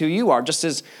understands who you are, just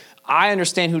as I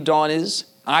understand who Dawn is.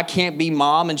 I can't be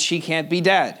mom and she can't be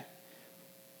dad.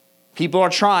 People are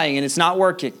trying and it's not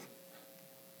working.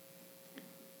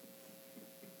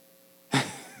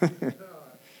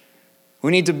 We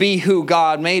need to be who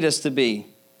God made us to be.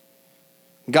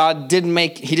 God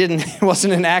it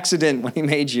wasn't an accident when he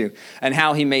made you and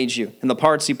how he made you and the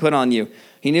parts he put on you.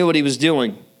 He knew what he was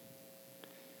doing.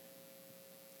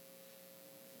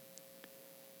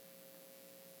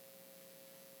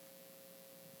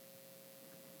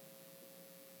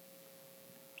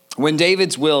 When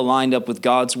David's will lined up with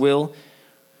God's will,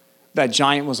 that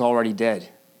giant was already dead.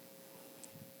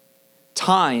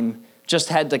 Time just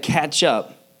had to catch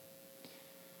up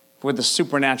with the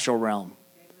supernatural realm.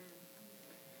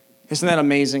 Isn't that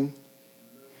amazing?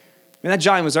 I mean, that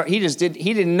giant he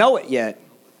didn't know it yet.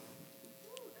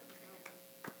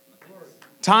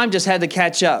 Time just had to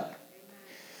catch up.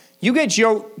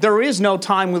 There is no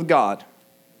time with God.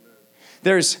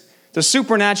 There's the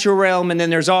supernatural realm and then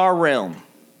there's our realm.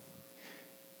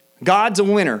 God's a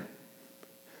winner.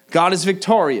 God is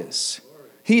victorious.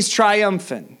 He's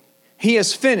triumphant. He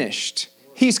has finished.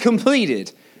 He's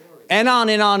completed. And on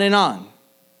and on and on.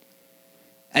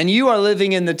 And you are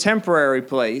living in the temporary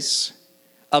place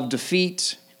of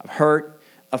defeat, of hurt,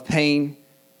 of pain,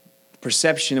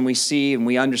 perception, and we see and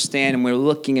we understand and we're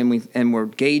looking and we're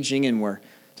gauging and we're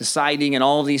deciding and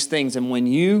all these things. And when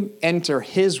you enter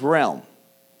his realm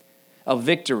of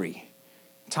victory,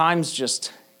 time's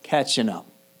just catching up.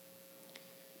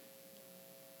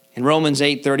 In Romans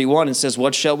 8:31, it says,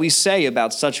 what shall we say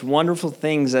about such wonderful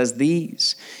things as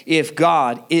these? If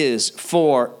God is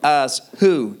for us,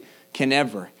 who can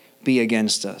ever be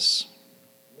against us?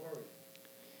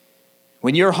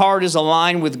 When your heart is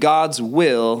aligned with God's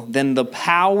will, then the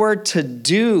power to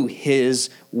do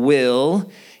his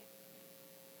will.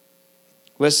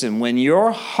 Listen, when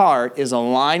your heart is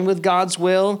aligned with God's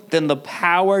will, then the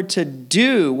power to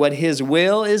do what his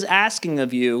will is asking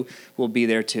of you will be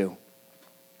there too.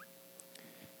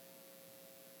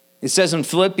 It says in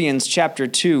Philippians chapter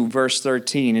 2, verse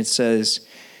 13, it says,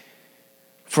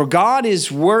 "For God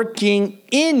is working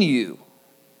in you."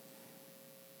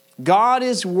 God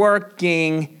is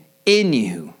working in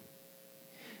you,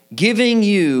 giving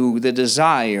you the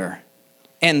desire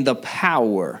and the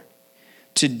power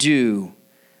to do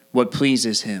what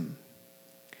pleases him.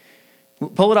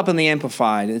 Pull it up in the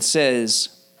Amplified. It says,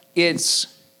 "It's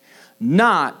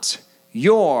not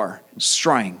your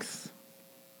strength,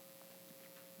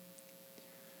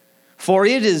 for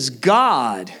it is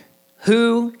God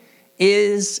who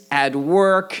is at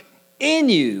work in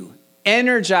you,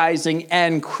 energizing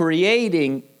and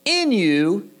creating in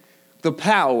you the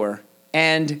power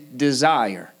and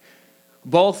desire,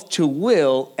 both to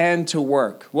will and to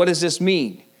work." What does this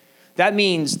mean? That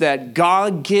means that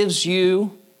God gives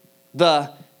you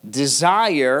the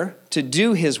desire to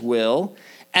do his will,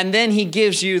 and then he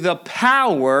gives you the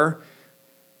power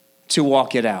to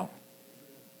walk it out.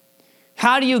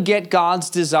 How do you get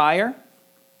God's desire?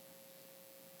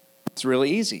 It's really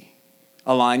easy.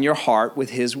 Align your heart with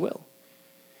his will.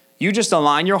 You just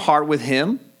align your heart with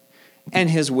him, and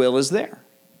his will is there.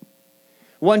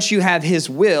 Once you have his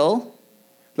will,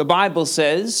 the Bible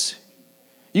says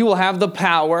you will have the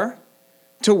power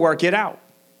to work it out.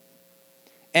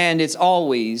 And it's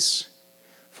always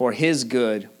for his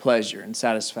good pleasure and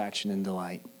satisfaction and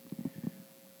delight.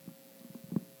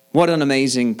 What an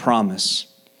amazing promise.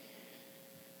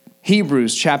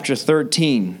 Hebrews chapter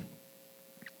 13,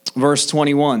 verse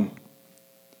 21.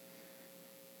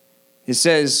 It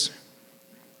says,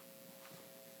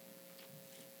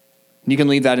 you can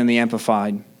leave that in the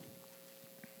Amplified.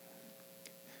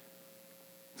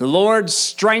 "The Lord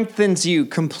strengthens you,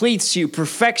 completes you,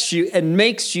 perfects you, and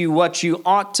makes you what you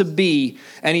ought to be.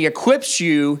 And he equips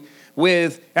you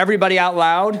with," everybody out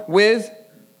loud, "with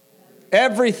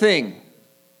everything."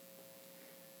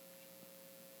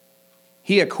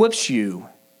 He equips you.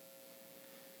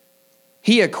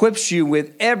 He equips you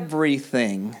with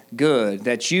everything good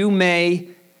that you may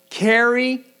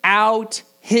carry out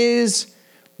his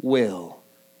will.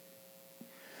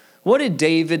 What did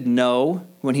David know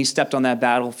when he stepped on that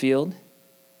battlefield?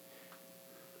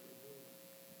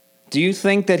 Do you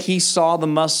think that he saw the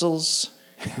muscles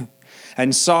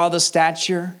and saw the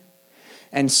stature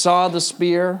and saw the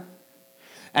spear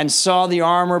and saw the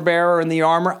armor bearer and the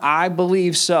armor? I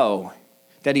believe so,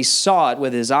 that he saw it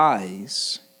with his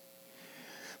eyes.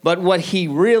 But what he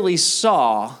really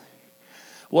saw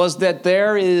was that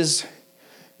there is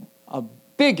a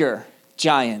bigger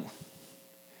giant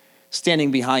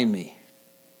standing behind me.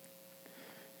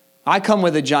 I come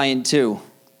with a giant too.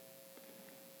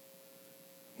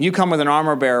 You come with an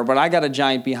armor bearer, but I got a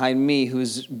giant behind me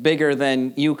who's bigger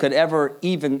than you could ever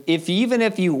even if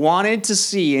you wanted to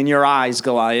see in your eyes,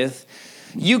 Goliath.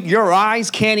 Your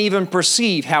eyes can't even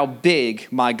perceive how big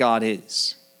my God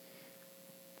is.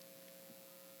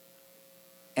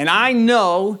 And I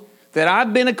know that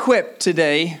I've been equipped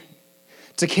today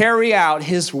to carry out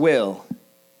his will.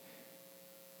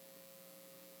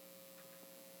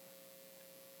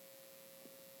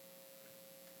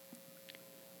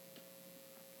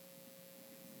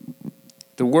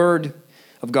 The Word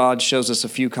of God shows us a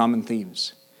few common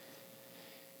themes.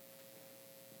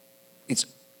 It's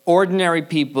ordinary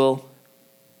people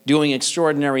doing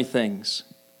extraordinary things.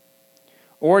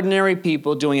 Ordinary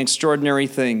people doing extraordinary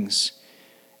things.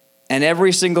 And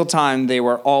every single time they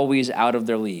were always out of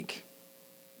their league.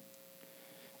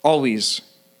 Always.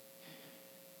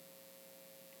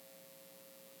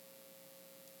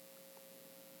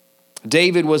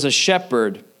 David was a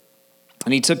shepherd,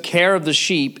 and he took care of the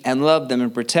sheep and loved them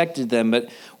and protected them. But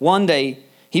one day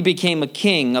he became a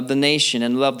king of the nation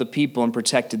and loved the people and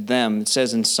protected them. It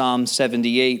says in Psalm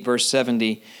 78, verse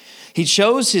 70, he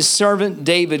chose his servant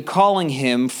David, calling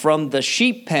him from the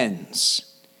sheep pens.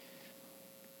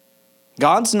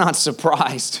 God's not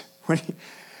surprised.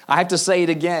 I have to say it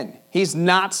again. He's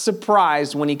not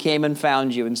surprised when he came and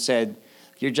found you and said,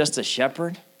 "You're just a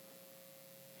shepherd?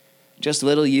 Just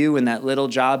little you in that little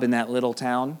job in that little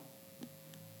town?"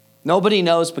 Nobody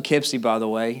knows Poughkeepsie, by the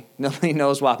way. Nobody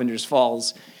knows Wappingers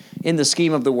Falls in the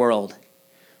scheme of the world.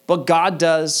 But God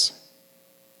does.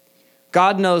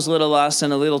 God knows little us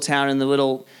in a little town in the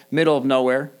little middle of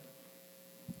nowhere.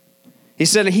 He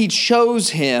said he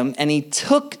chose him and he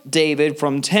took David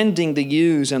from tending the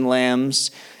ewes and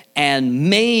lambs and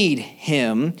made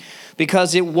him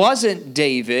because it wasn't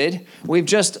David. We've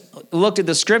just looked at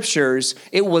the scriptures.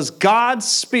 It was God's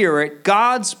Spirit,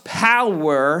 God's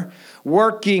power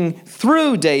working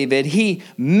through David. He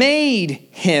made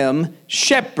him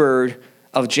shepherd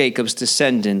of Jacob's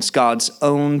descendants, God's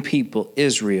own people,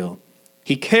 Israel.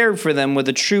 He cared for them with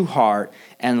a true heart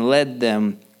and led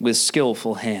them with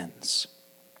skillful hands.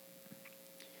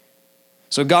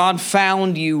 So God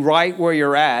found you right where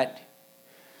you're at,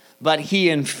 but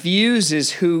he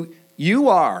infuses who you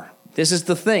are. This is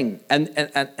the thing.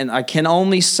 And I can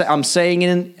only say, I'm saying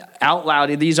it out loud,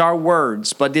 these are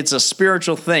words, but it's a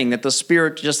spiritual thing that the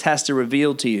Spirit just has to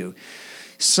reveal to you.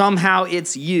 Somehow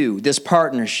it's you, this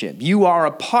partnership. You are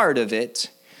a part of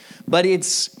it, but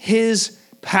it's his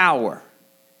power.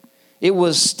 It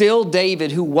was still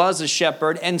David who was a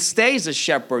shepherd and stays a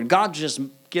shepherd. God just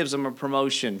gives him a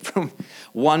promotion from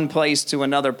one place to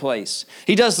another place.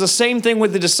 He does the same thing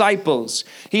with the disciples.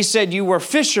 He said, you were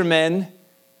fishermen,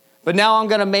 but now I'm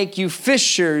going to make you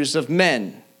fishers of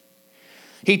men.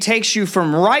 He takes you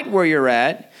from right where you're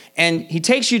at, and he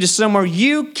takes you to somewhere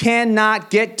you cannot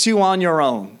get to on your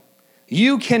own.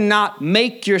 You cannot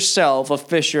make yourself a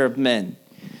fisher of men.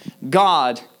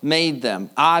 God made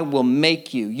them. I will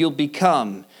make you. You'll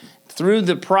become, through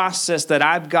the process that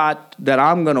I've got, that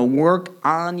I'm going to work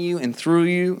on you and through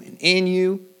you and in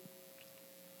you,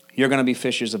 you're going to be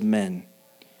fishers of men.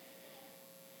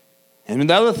 And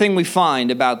the other thing we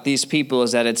find about these people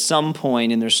is that at some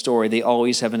point in their story, they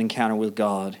always have an encounter with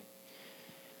God.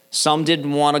 Some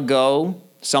didn't want to go.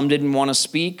 Some didn't want to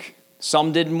speak.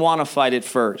 Some didn't want to fight at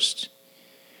first.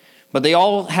 But they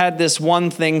all had this one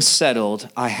thing settled.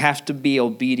 I have to be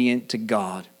obedient to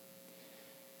God.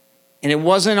 And it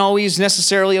wasn't always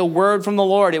necessarily a word from the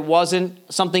Lord. It wasn't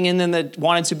something in them that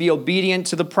wanted to be obedient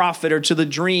to the prophet or to the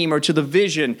dream or to the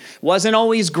vision. It wasn't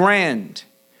always grand.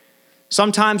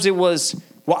 Sometimes it was,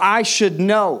 well, I should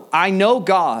know. I know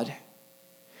God.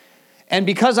 And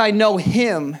because I know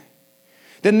him,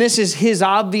 then this is his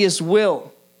obvious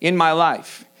will in my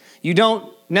life. You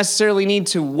don't necessarily need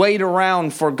to wait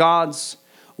around for God's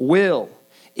will.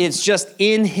 It's just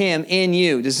in him, in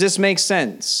you. Does this make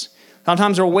sense?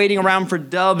 Sometimes we're waiting around for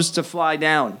doves to fly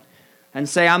down and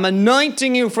say, I'm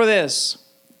anointing you for this.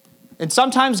 And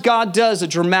sometimes God does a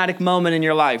dramatic moment in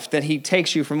your life that he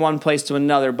takes you from one place to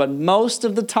another. But most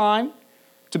of the time,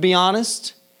 to be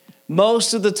honest,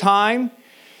 most of the time,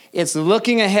 it's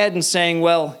looking ahead and saying,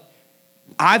 well,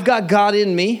 I've got God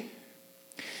in me.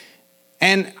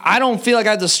 And I don't feel like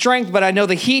I have the strength, but I know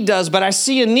that he does. But I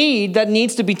see a need that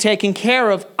needs to be taken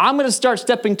care of. I'm going to start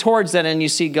stepping towards that. And you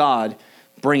see God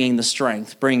bringing the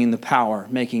strength, bringing the power,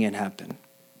 making it happen.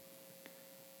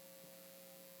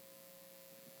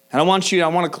 And I want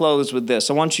to close with this.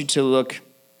 I want you to look.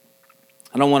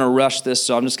 I don't want to rush this,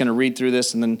 so I'm just going to read through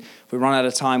this. And then if we run out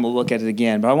of time, we'll look at it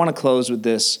again. But I want to close with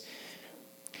this.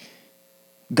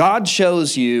 God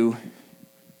chose you.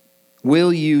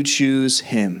 Will you choose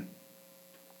him?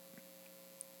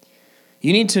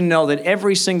 You need to know that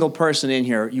every single person in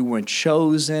here, you were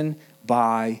chosen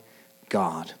by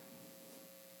God.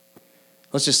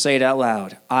 Let's just say it out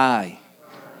loud. I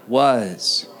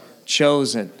was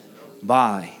chosen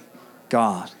by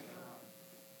God.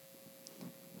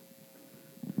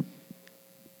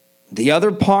 The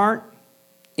other part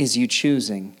is you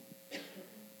choosing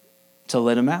to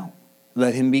let him out.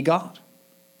 Let him be God.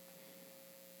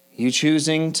 You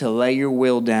choosing to lay your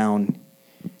will down.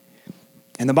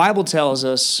 And the Bible tells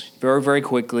us very, very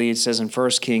quickly, it says in 1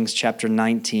 Kings chapter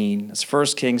 19. That's 1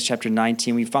 Kings chapter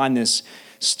 19. We find this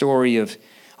story of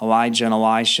Elijah and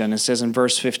Elisha. And it says in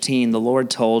verse 15, the Lord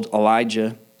told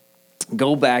Elijah,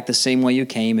 go back the same way you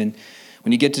came. And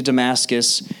when you get to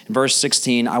Damascus, in verse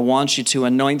 16, I want you to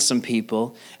anoint some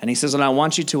people. And he says, and I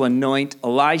want you to anoint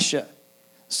Elisha,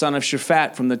 son of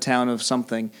Shaphat from the town of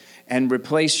something, and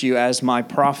replace you as my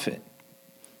prophet.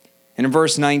 And in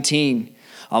verse 19,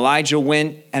 Elijah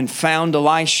went and found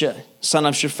Elisha, son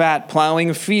of Shaphat, plowing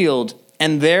a field,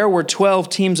 and there were 12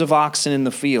 teams of oxen in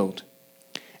the field.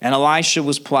 And Elisha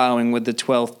was plowing with the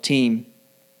 12th team.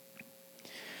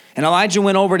 And Elijah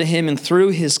went over to him and threw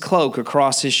his cloak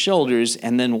across his shoulders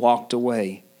and then walked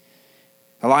away.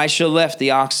 Elisha left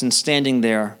the oxen standing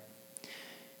there.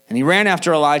 And he ran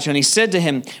after Elijah and he said to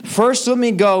him, first let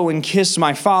me go and kiss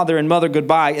my father and mother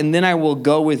goodbye, and then I will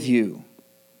go with you.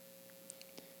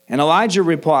 And Elijah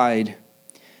replied,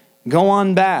 go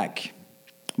on back,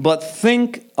 but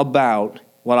think about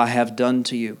what I have done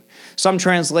to you. Some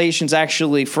translations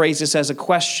actually phrase this as a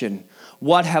question.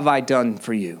 What have I done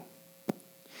for you?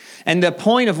 And the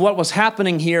point of what was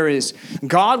happening here is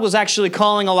God was actually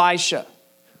calling Elisha,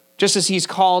 just as he's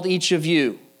called each of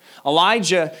you.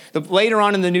 Elijah, later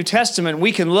on in the New Testament,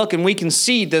 we can look and we can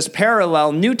see this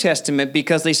parallel New Testament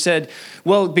because they said,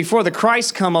 well, before the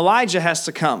Christ come, Elijah has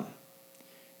to come.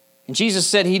 And Jesus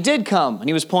said he did come, and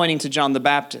he was pointing to John the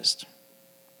Baptist.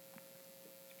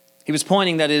 He was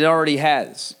pointing that it already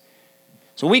has.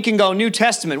 So we can go New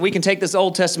Testament. We can take this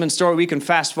Old Testament story. We can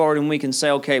fast forward and we can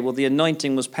say, okay, well, the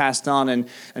anointing was passed on and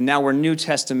now we're New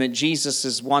Testament.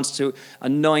 Jesus wants to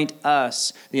anoint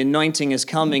us. The anointing is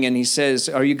coming and he says,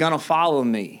 are you going to follow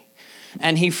me?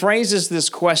 And he phrases this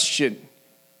question.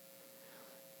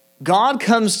 God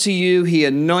comes to you, he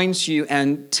anoints you,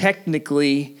 and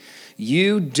technically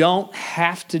you don't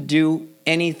have to do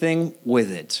anything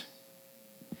with it.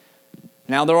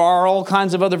 Now, there are all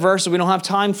kinds of other verses we don't have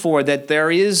time for, that there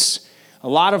is a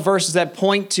lot of verses that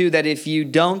point to that if you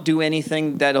don't do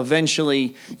anything, that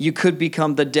eventually you could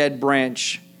become the dead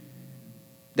branch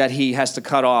that he has to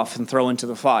cut off and throw into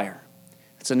the fire.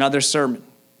 It's another sermon.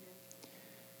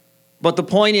 But the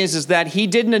point is that he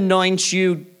didn't anoint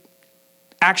you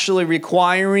actually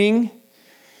requiring.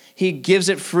 He gives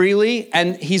it freely,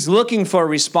 and he's looking for a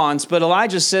response. But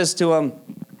Elijah says to him,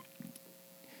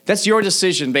 that's your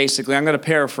decision, basically. I'm going to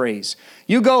paraphrase.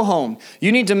 You go home.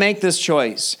 You need to make this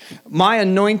choice. My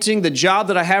anointing, the job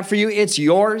that I have for you, it's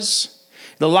yours.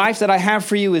 The life that I have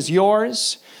for you is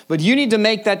yours. But you need to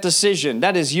make that decision.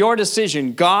 That is your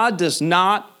decision. God does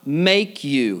not make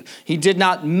you. He did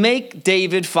not make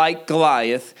David fight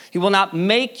Goliath. He will not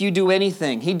make you do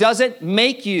anything. He doesn't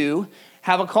make you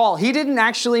have a call. He didn't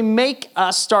actually make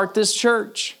us start this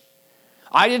church.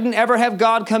 I didn't ever have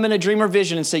God come in a dream or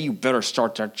vision and say, you better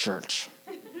start that church.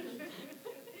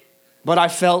 But I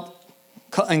felt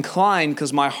inclined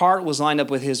because my heart was lined up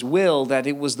with his will that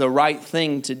it was the right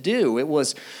thing to do. It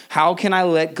was, how can I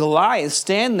let Goliath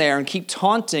stand there and keep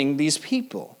taunting these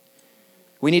people?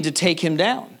 We need to take him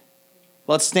down.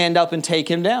 Let's stand up and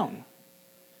take him down.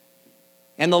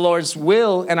 And the Lord's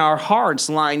will and our hearts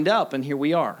lined up, and here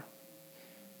we are.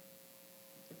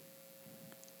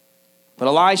 But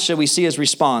Elisha, we see his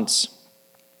response.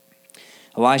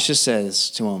 Elisha says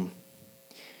to him,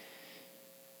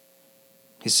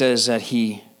 he says that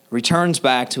he returns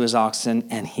back to his oxen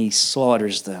and he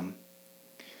slaughters them.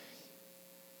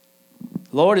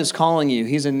 The Lord is calling you.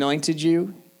 He's anointed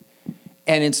you.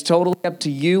 And it's totally up to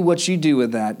you what you do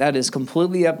with that. That is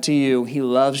completely up to you. He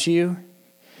loves you.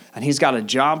 And he's got a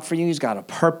job for you. He's got a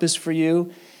purpose for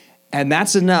you. And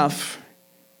that's enough.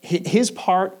 His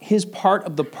part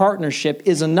of the partnership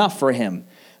is enough for him.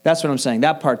 That's what I'm saying.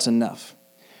 That part's enough.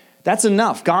 That's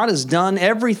enough. God has done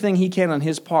everything he can on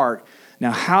his part. Now,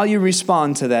 how you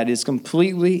respond to that is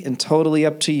completely and totally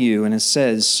up to you. And it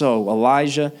says, so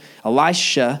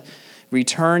Elisha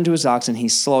returned to his oxen. He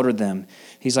slaughtered them.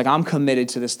 He's like, I'm committed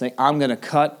to this thing. I'm going to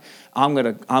cut. I'm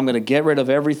going to get rid of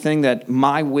everything that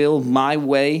my will, my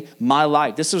way, my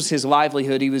life. This was his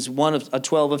livelihood. He was one of a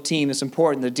 12 of team. It's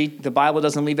important. The Bible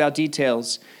doesn't leave out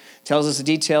details. It tells us the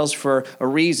details for a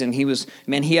reason.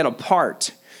 He had a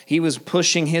part. He was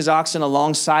pushing his oxen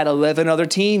alongside 11 other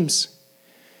teams.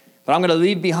 But I'm going to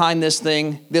leave behind this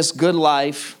thing, this good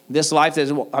life, this life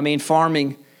that,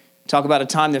 farming. Talk about a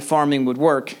time that farming would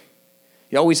work.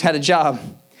 You always had a job.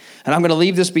 And I'm going to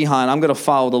leave this behind. I'm going to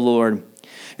follow the Lord.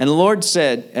 And the Lord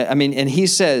said, and he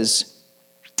says,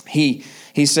 he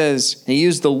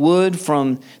used the wood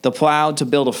from the plow to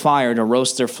build a fire to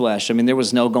roast their flesh. There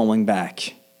was no going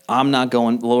back. I'm not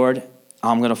going, Lord,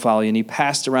 I'm going to follow you. And he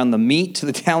passed around the meat to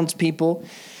the townspeople,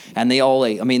 and they all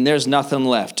ate. There's nothing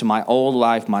left to my old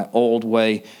life, my old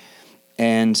way.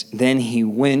 And then he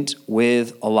went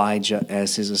with Elijah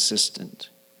as his assistant.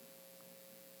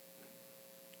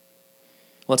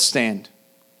 Let's stand.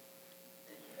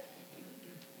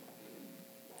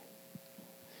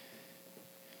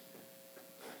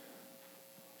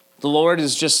 The Lord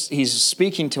he's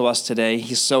speaking to us today.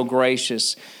 He's so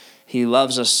gracious. He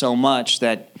loves us so much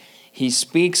that he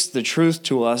speaks the truth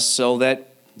to us so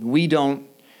that we don't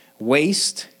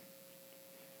waste.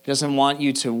 He doesn't want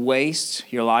you to waste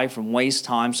your life and waste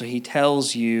time, so he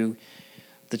tells you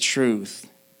the truth.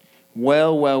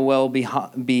 Well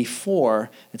before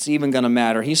it's even going to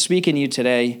matter. He's speaking to you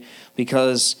today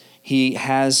because he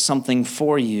has something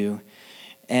for you,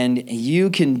 and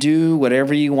you can do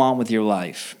whatever you want with your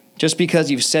life. Just because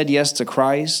you've said yes to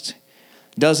Christ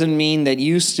doesn't mean that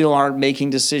you still aren't making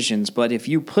decisions. But if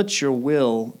you put your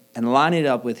will and line it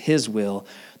up with his will,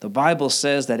 the Bible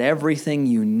says that everything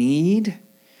you need,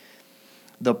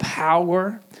 the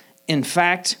power, in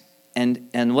fact, and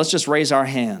let's just raise our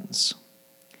hands.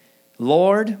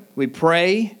 Lord, we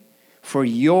pray for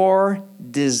your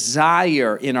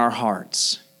desire in our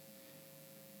hearts.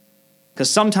 Because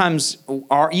sometimes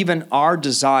even our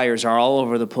desires are all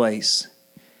over the place.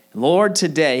 Lord,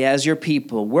 today, as your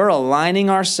people, we're aligning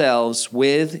ourselves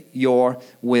with your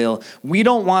will. We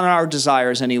don't want our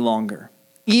desires any longer.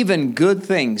 Even good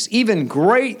things, even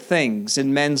great things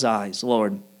in men's eyes,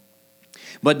 Lord,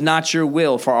 but not your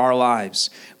will for our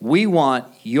lives. We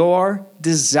want your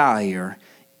desire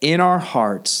in our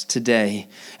hearts today.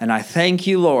 And I thank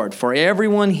you, Lord, for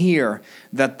everyone here,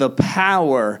 that the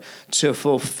power to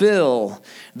fulfill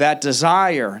that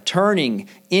desire turning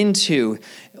into,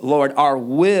 Lord, our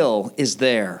will is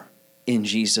there in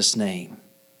Jesus' name.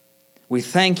 We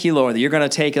thank you, Lord, that you're going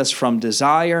to take us from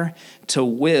desire to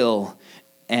will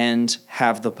and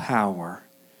have the power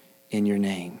in your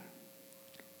name.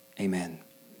 Amen.